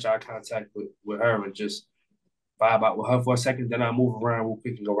catch eye contact with her and just vibe out with her for a second. Then I move around real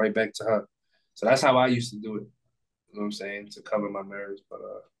quick and go right back to her. So that's how I used to do it. You know what I'm saying? To cover my nerves. But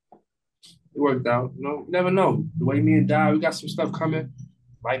it worked out. You know, never know. The way me and Di, we got some stuff coming.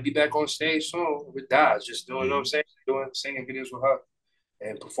 Might be back on stage soon with Di. Just doing, you know what I'm saying? Doing singing videos with her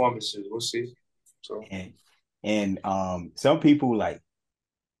and performances. We'll see. So and some people like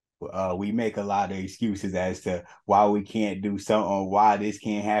we make a lot of excuses as to why we can't do something, why this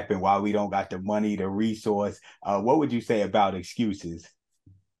can't happen, why we don't got the money, the resource. What would you say about excuses?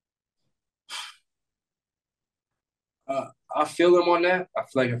 I feel them on that. I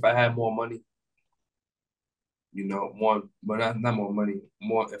feel like if I had more money, more, but not more money,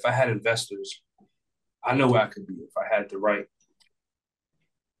 more. If I had investors, I know where I could be if I had the right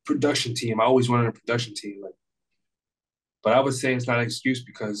production team. I always wanted a production team, like, but I would say it's not an excuse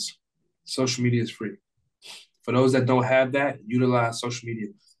because social media is free. For those that don't have that, utilize social media.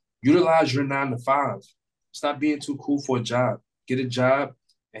 Utilize your 9 to 5. Stop being too cool for a job. Get a job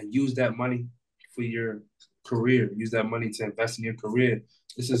and use that money for your career. Use that money to invest in your career.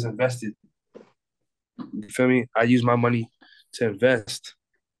 This is invested. You feel me? I use my money to invest.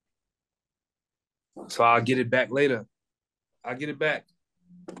 So I'll get it back later. I'll get it back.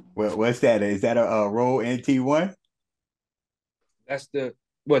 Well, what's that? Is that a Rode NT1? That's the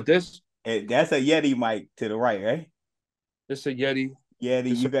what this? That's a Yeti mic to the right, right? This a Yeti. Yeti,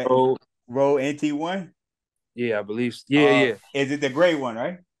 This you a got Rode. Rode NT1? Yeah, I believe. Yeah, yeah, Is it the gray one,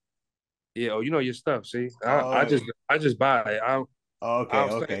 right? yeah. Oh, you know your stuff. See, I Oh, just buy it. I okay, don't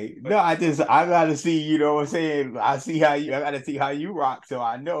say it, okay. but No, I gotta see, you know what I'm saying? I gotta see how you rock so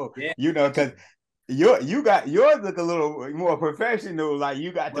I know, yeah, because yours look a little more professional, like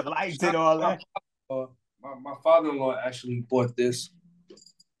you got the well, lights and shout all out that. my father-in-law actually bought this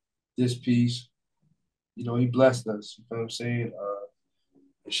piece. He blessed us. You know what I'm saying?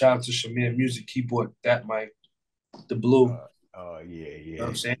 And shout out to Shamir Music. He bought that mic, the blue. Oh yeah, You know what yeah.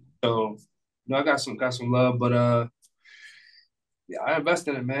 I'm saying? So, I got some love, but yeah, I invest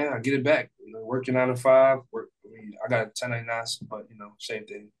in it, man. I get it back. Working 9 to 5. I got a 1099, but same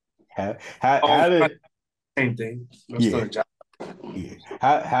thing. Oh, How did same thing. Still yeah, a job. yeah.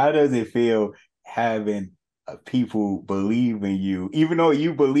 How does it feel having people believe in you, even though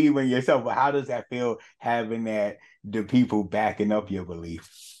you believe in yourself? But how does that feel having that the people backing up your belief?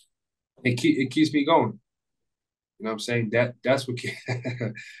 It keeps me going. You know what I'm saying? That's what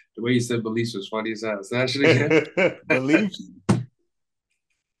the way you said beliefs was funny as hell. Say that shit again. Belief. Like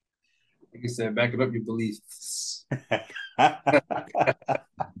you said, back it up your beliefs.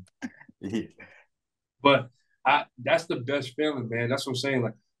 Yeah. But that's the best feeling, man. That's what I'm saying.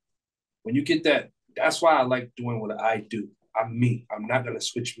 Like when you get that, that's why I like doing what I do. I'm me. I'm not gonna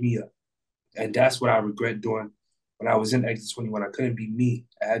switch me up. And that's what I regret doing when I was in Exit 21. I couldn't be me.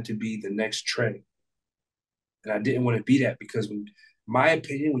 I had to be the next Trey. And I didn't want to be that because when my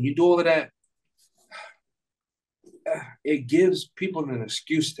opinion, when you do all of that, it gives people an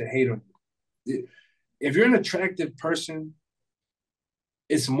excuse to hate on you. If you're an attractive person,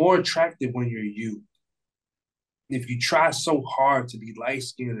 it's more attractive when you're you. If you try so hard to be light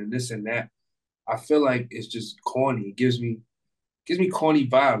skinned and this and that, I feel like it's just corny. It gives me corny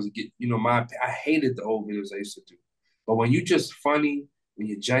vibes. It get, I hated the old videos I used to do. But when you just funny, when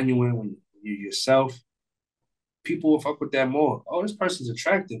you're genuine, when you're yourself, people will fuck with that more. Oh, this person's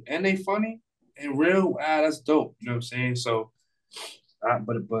attractive and they funny and real. Ah, that's dope. You know what I'm saying? So,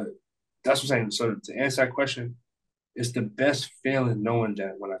 but that's what I'm saying. So to answer that question, it's the best feeling knowing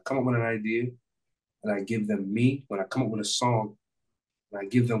that when I come up with an idea and I give them me, when I come up with a song and I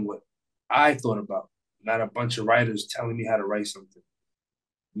give them what I thought about, not a bunch of writers telling me how to write something.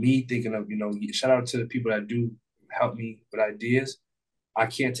 Me thinking of, shout out to the people that do help me with ideas. I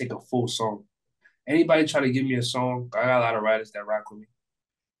can't take a full song. Anybody try to give me a song, I got a lot of writers that rock with me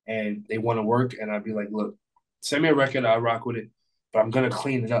and they want to work. And I'd be like, look, send me a record, I'll rock with it, but I'm going to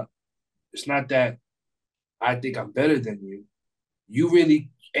clean it up. It's not that I think I'm better than you. You really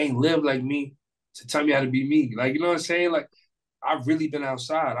ain't lived like me to tell me how to be me. Like, you know what I'm saying? Like, I've really been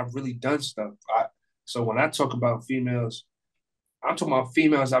outside. I've really done stuff. So when I talk about females, I'm talking about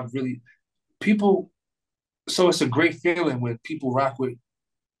females I've really, people, so it's a great feeling when people rock with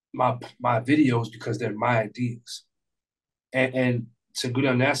my videos because they're my ideas. And to go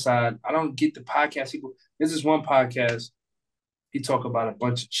on that side, I don't get the podcast people. This is one podcast. He talk about a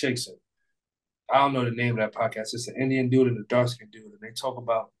bunch of chicks. And I don't know the name of that podcast. It's an Indian dude and a dark skinned dude, and they talk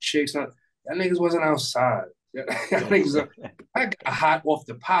about chicks. That niggas wasn't outside. That niggas, I got hot off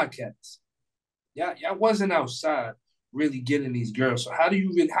the podcast. Y'all wasn't outside really getting these girls. So how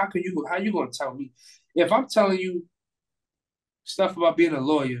you gonna tell me if I'm telling you stuff about being a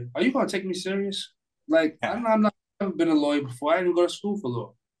lawyer? Are you gonna take me serious? Like I'm not. I've never been a lawyer before. I didn't go to school for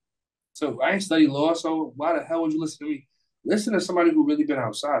law, so I ain't study law. So why the hell would you listen to me? Listen to somebody who really been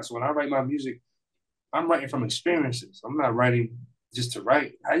outside. So when I write my music, I'm writing from experiences. I'm not writing just to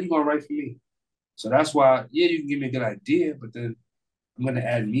write. How you gonna write for me? So that's why, yeah, you can give me a good idea, but then I'm gonna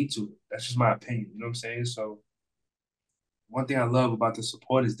add me to it. That's just my opinion. You know what I'm saying? So one thing I love about the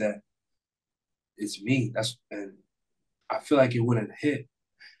support is that it's me. And I feel like it wouldn't hit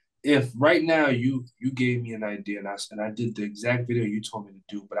if right now you gave me an idea and I did the exact video you told me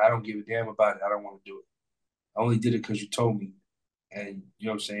to do, but I don't give a damn about it. I don't want to do it. I only did it because you told me, and you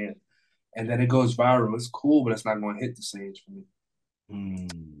know what I'm saying. And then it goes viral. It's cool, but it's not going to hit the same for me.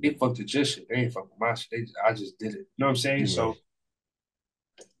 They fucked the just shit. They ain't fuck with my shit. I just did it. You know what I'm saying? Yeah. So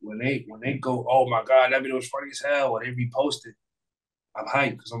when they go, oh my god, that video was funny as hell, or they repost it, I'm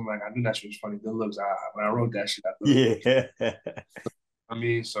hyped because I'm like, I knew that shit was funny. Good looks. When I wrote that shit, I thought it was. Yeah. I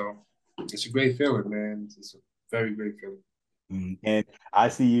mean, so it's a great feeling, man. It's a very great feeling. And I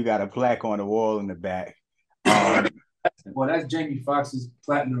see you got a plaque on the wall in the back. Um, Well, that's Jamie Foxx's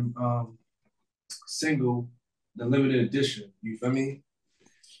platinum single, the limited edition. You feel me?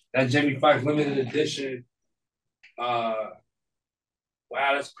 That Jamie Foxx limited edition. Wow,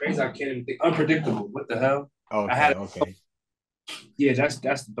 that's crazy. I can't even think. Unpredictable. What the hell? I okay, had. okay. Yeah,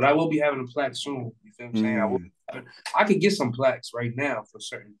 that's. But I will be having a plaque soon. You feel what I'm saying? I could get some plaques right now for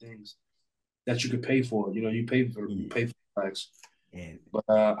certain things that you could pay for. You pay for plaques. And But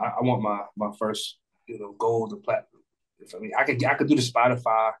I want my first, gold or platinum. I mean, I could do the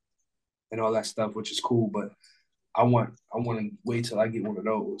Spotify and all that stuff, which is cool. But I want to wait till I get one of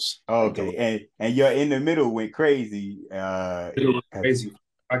those. Like the okay, and you're in the middle went crazy. crazy.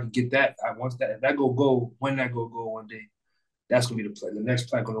 I could get that. I once that if that go gold, when that go gold one day, that's gonna be the play. The next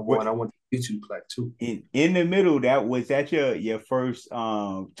plaque on the wall, What and I want the YouTube plaque too. in the middle, that your first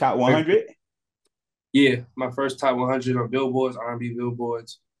top 100? Yeah, my first top 100 on billboards, R&B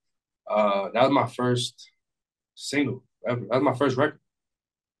billboards. That was my first single ever. That was my first record.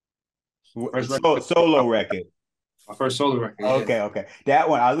 First record. Solo record. My first solo record. Yeah. Okay. That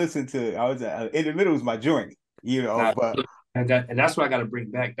one I listened to. I was in the middle was my joint, Nah, but and that's what I got to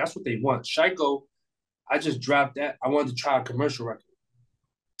bring back. That's what they want. Shiko, I just dropped that. I wanted to try a commercial record,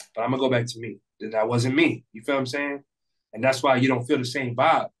 but I'm gonna go back to me. That wasn't me. You feel what I'm saying? And that's why you don't feel the same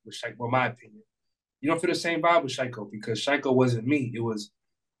vibe with Shiko, in my opinion. You don't feel the same vibe with Shiko because Shiko wasn't me. It was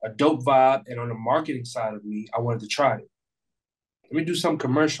a dope vibe, and on the marketing side of me, I wanted to try it. Let me do some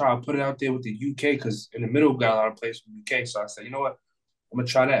commercial. I'll put it out there with the UK because in the middle got a lot of places from the UK. So I said, you know what? I'm gonna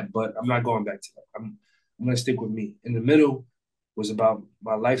try that, but I'm not going back to that. I'm gonna stick with me. In the middle was about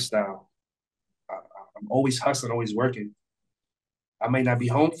my lifestyle. I'm always hustling, always working. I may not be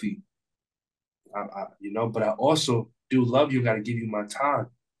home for you, but I also do love you. Got to give you my time.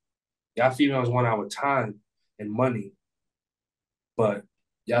 Y'all females want our time and money, but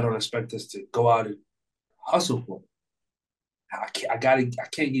y'all don't expect us to go out and hustle for it. I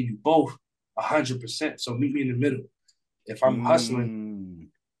can't give you both 100%. So meet me in the middle. If I'm hustling, Mm.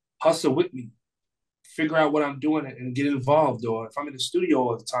 hustle with me. Figure out what I'm doing and get involved. Or if I'm in the studio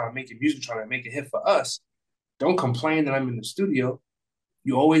all the time making music, trying to make a hit for us, don't complain that I'm in the studio.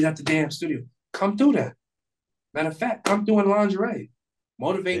 You always at the damn studio. Come do that. Matter of fact, come doing lingerie.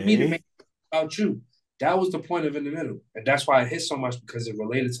 Motivate me to make Okay. it about you. That was the point of In the Middle. And that's why it hit so much because it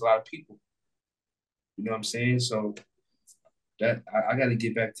related to a lot of people. You know what I'm saying? So that I got to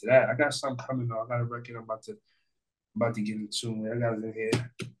get back to that. I got something coming though. I got a record I'm about to get into. Man. I got it in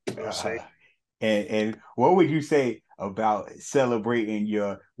here. You know what I'm saying? Uh, and what would you say about celebrating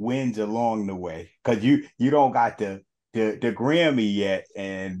your wins along the way? Because you don't got the Grammy yet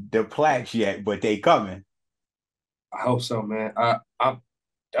and the plaques yet, but they coming. I hope so, man. I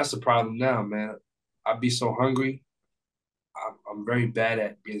that's the problem now, man. I be so hungry. I'm very bad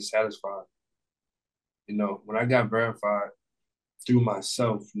at being satisfied. When I got verified through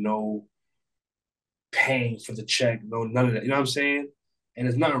myself, no paying for the check, no none of that. You know what I'm saying? And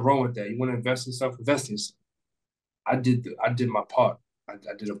there's nothing wrong with that. You want to invest in stuff, invest in yourself. I did my part. I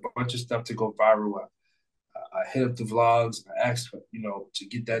did a bunch of stuff to go viral. I hit up the vlogs. I asked for, to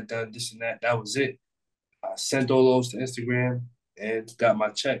get that done, this and that. That was it. I sent all those to Instagram and got my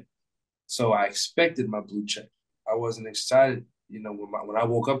check. So I expected my blue check. I wasn't excited, when I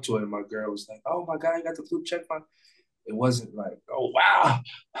woke up to it and my girl was like, "Oh my God, you got the blue check, man." It wasn't like, "Oh wow."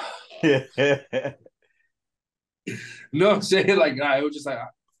 You know what I'm saying? Like, nah, it was just like,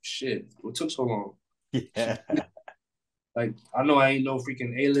 shit, what took so long? Yeah. Like, I know I ain't no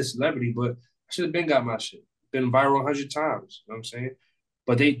freaking A-list celebrity, but I should have been got my shit. Been viral 100 times. You know what I'm saying?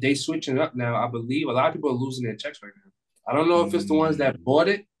 But they switching up now. I believe a lot of people are losing their checks right now. I don't know if it's the ones that Mm. bought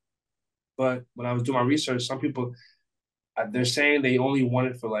it, but when I was doing my research, some people they're saying they only want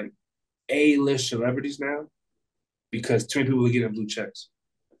it for like A-list celebrities now because too many people are getting blue checks.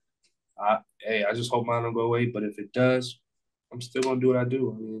 I just hope mine don't go away. But if it does, I'm still gonna do what I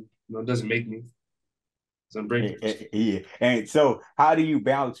do. I mean, it doesn't make me. It doesn't break me. Yeah. And so how do you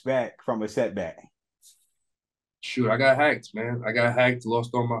bounce back from a setback? Shoot, I got hacked, man. I got hacked, lost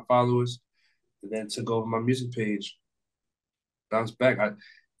all my followers, and then took over my music page. Bounced back.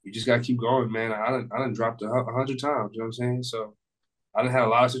 You just gotta keep going, man. I done dropped 100 times. You know what I'm saying? So I done had a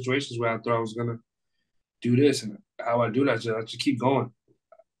lot of situations where I thought I was gonna do this, and how I do that, I just keep going.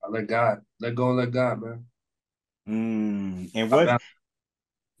 I let go and let God, man. And I what's bounce.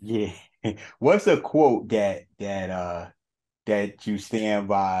 yeah, what's a quote that you stand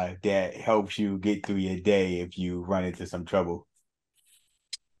by that helps you get through your day if you run into some trouble?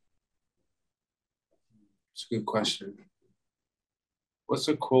 It's a good question. What's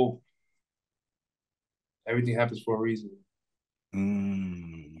a quote? Everything happens for a reason.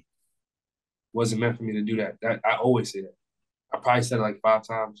 Mm. Wasn't meant for me to do that. That I always say that. I probably said it like 5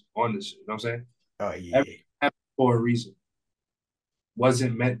 times on this shit. You know what I'm saying? Oh Everything yeah. happens for a reason.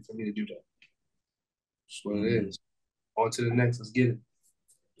 Wasn't meant for me to do that. That's what it Mm. is. On to the next. Let's get it.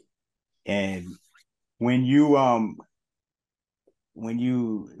 And when you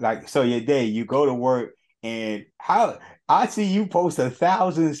like so your day, you go to work and how I see you post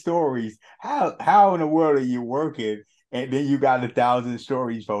 1,000 stories. How in the world are you working and then you got 1,000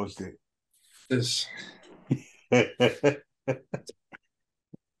 stories posted? This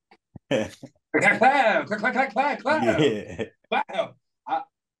clap, clap, clap, clap, clap, clap. Yeah. Wow. I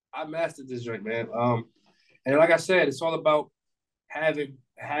I mastered this drink, man. And like I said, it's all about having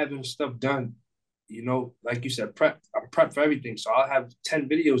stuff done. Like you said, prep. I'm prepped for everything. So I'll have 10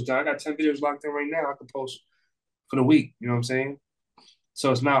 videos done. I got 10 videos locked in right now. I can post for the week. You know what I'm saying?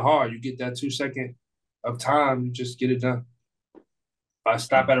 So it's not hard. You get that 2 second of time, you just get it done. If I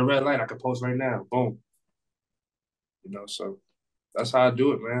stop at a red light, I can post right now. Boom. So that's how I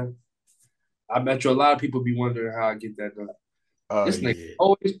do it, man. I bet you a lot of people be wondering how I get that done. Oh This nigga yeah.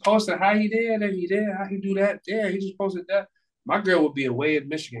 always posting how he did and he did, how he do that. Yeah, he just posted that. My girl would be away in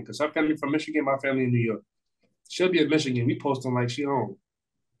Michigan because her family from Michigan, my family in New York. She'll be in Michigan. We posting like she home.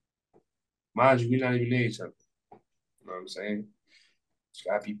 Mind you, we not even near each other. You know what I'm saying? Just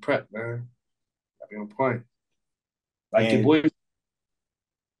gotta be prepped, man. Gotta be on point. Like your And boy,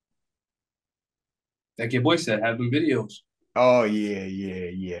 like your boy said, have them videos. oh yeah, yeah,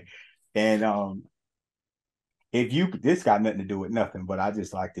 yeah. And if you this got nothing to do with nothing, but I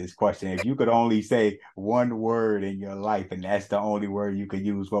just like this question. If you could only say one word in your life and that's the only word you could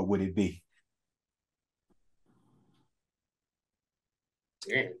use, what would it be?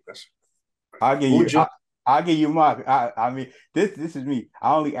 Damn, that's I'll give who you would you I'll give you my I mean this is me.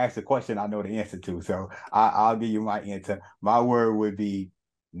 I only ask a question I know the answer to. So I'll give you my answer. My word would be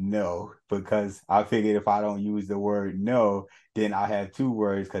no, because I figured if I don't use the word no, then I have two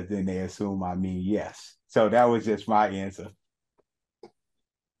words because then they assume I mean yes. So that was just my answer.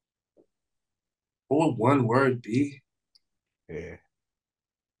 what would one word be? Yeah.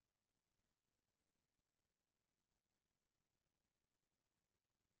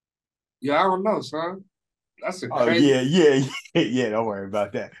 Yeah, I don't know, son. That's a Oh crazy. yeah. Don't worry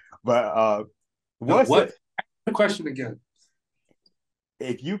about that. But No, what's what? The question again.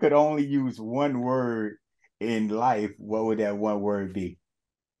 if you could only use one word in life, what would that one word be?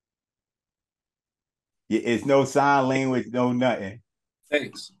 It's no sign language, no nothing.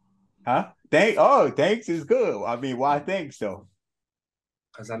 Thanks, Huh? Thanks is good. I mean, why thanks though?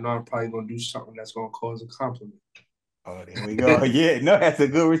 because I know I'm probably gonna do something that's gonna cause a compliment. Oh, there we go. Yeah, no, that's a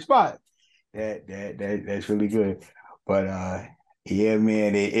good response. That's really good. But yeah,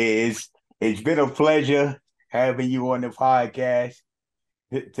 man, it's been a pleasure having you on the podcast.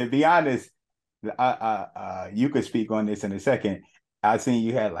 To be honest, you could speak on this in a second. I seen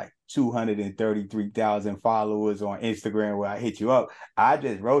you had like 233,000 followers on Instagram where I hit you up. I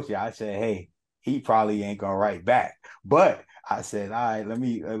just wrote you. I said, hey, he probably ain't gonna write back. But I said, all right, let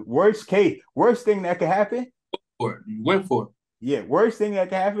me worst thing that could happen. Or you went for it. Yeah, worst thing that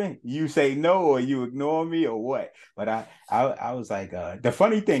can happen, you say no or you ignore me or what. But I was like, the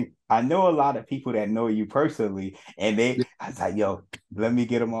funny thing, I know a lot of people that know you personally, and I was like, yo, let me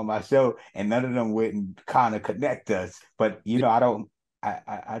get them on my show, and none of them wouldn't kind of connect us. But I don't,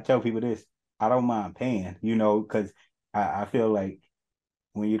 I tell people this, I don't mind paying, because I feel like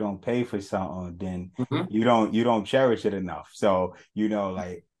when you don't pay for something, then Mhm. you don't cherish it enough. So,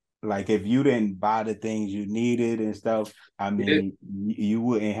 like if you didn't buy the things you needed and stuff, I Yeah. mean, you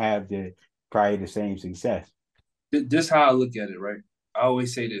wouldn't have probably the same success. This is how I look at it, right? I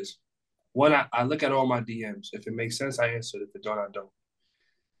always say this. One, I look at all my DMs. If it makes sense, I answer it. If it don't, I don't.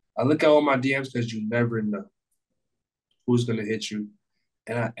 I look at all my DMs because you never know who's gonna hit you.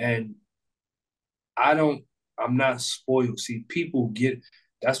 And I don't I'm not spoiled. See, people get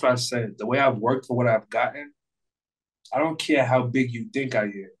that's what I said. The way I've worked for what I've gotten, I don't care how big you think I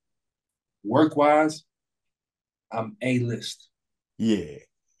am. Work wise, I'm A list. Yeah.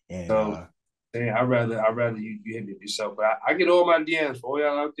 And So man, I rather you hit me yourself. But I get all my DMs for all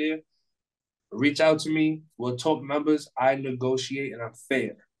y'all out there. Reach out to me. We'll talk numbers. I negotiate and I'm fair. You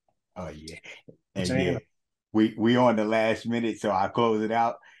know oh yeah. what I'm And saying? yeah. We on the last minute, so I close it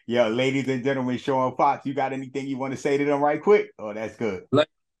out. Yo, ladies and gentlemen, Shawn Foxx, you got anything you want to say to them right quick? Oh, that's good.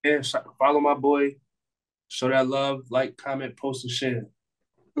 Follow my boy. Show that love. Like, comment, post, and share.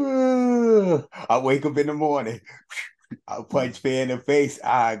 I wake up in the morning. I punch fear in the face.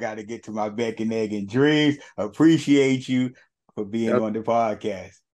 I got to get to my back and egg and dreams. Appreciate you for being Yep. on the podcast.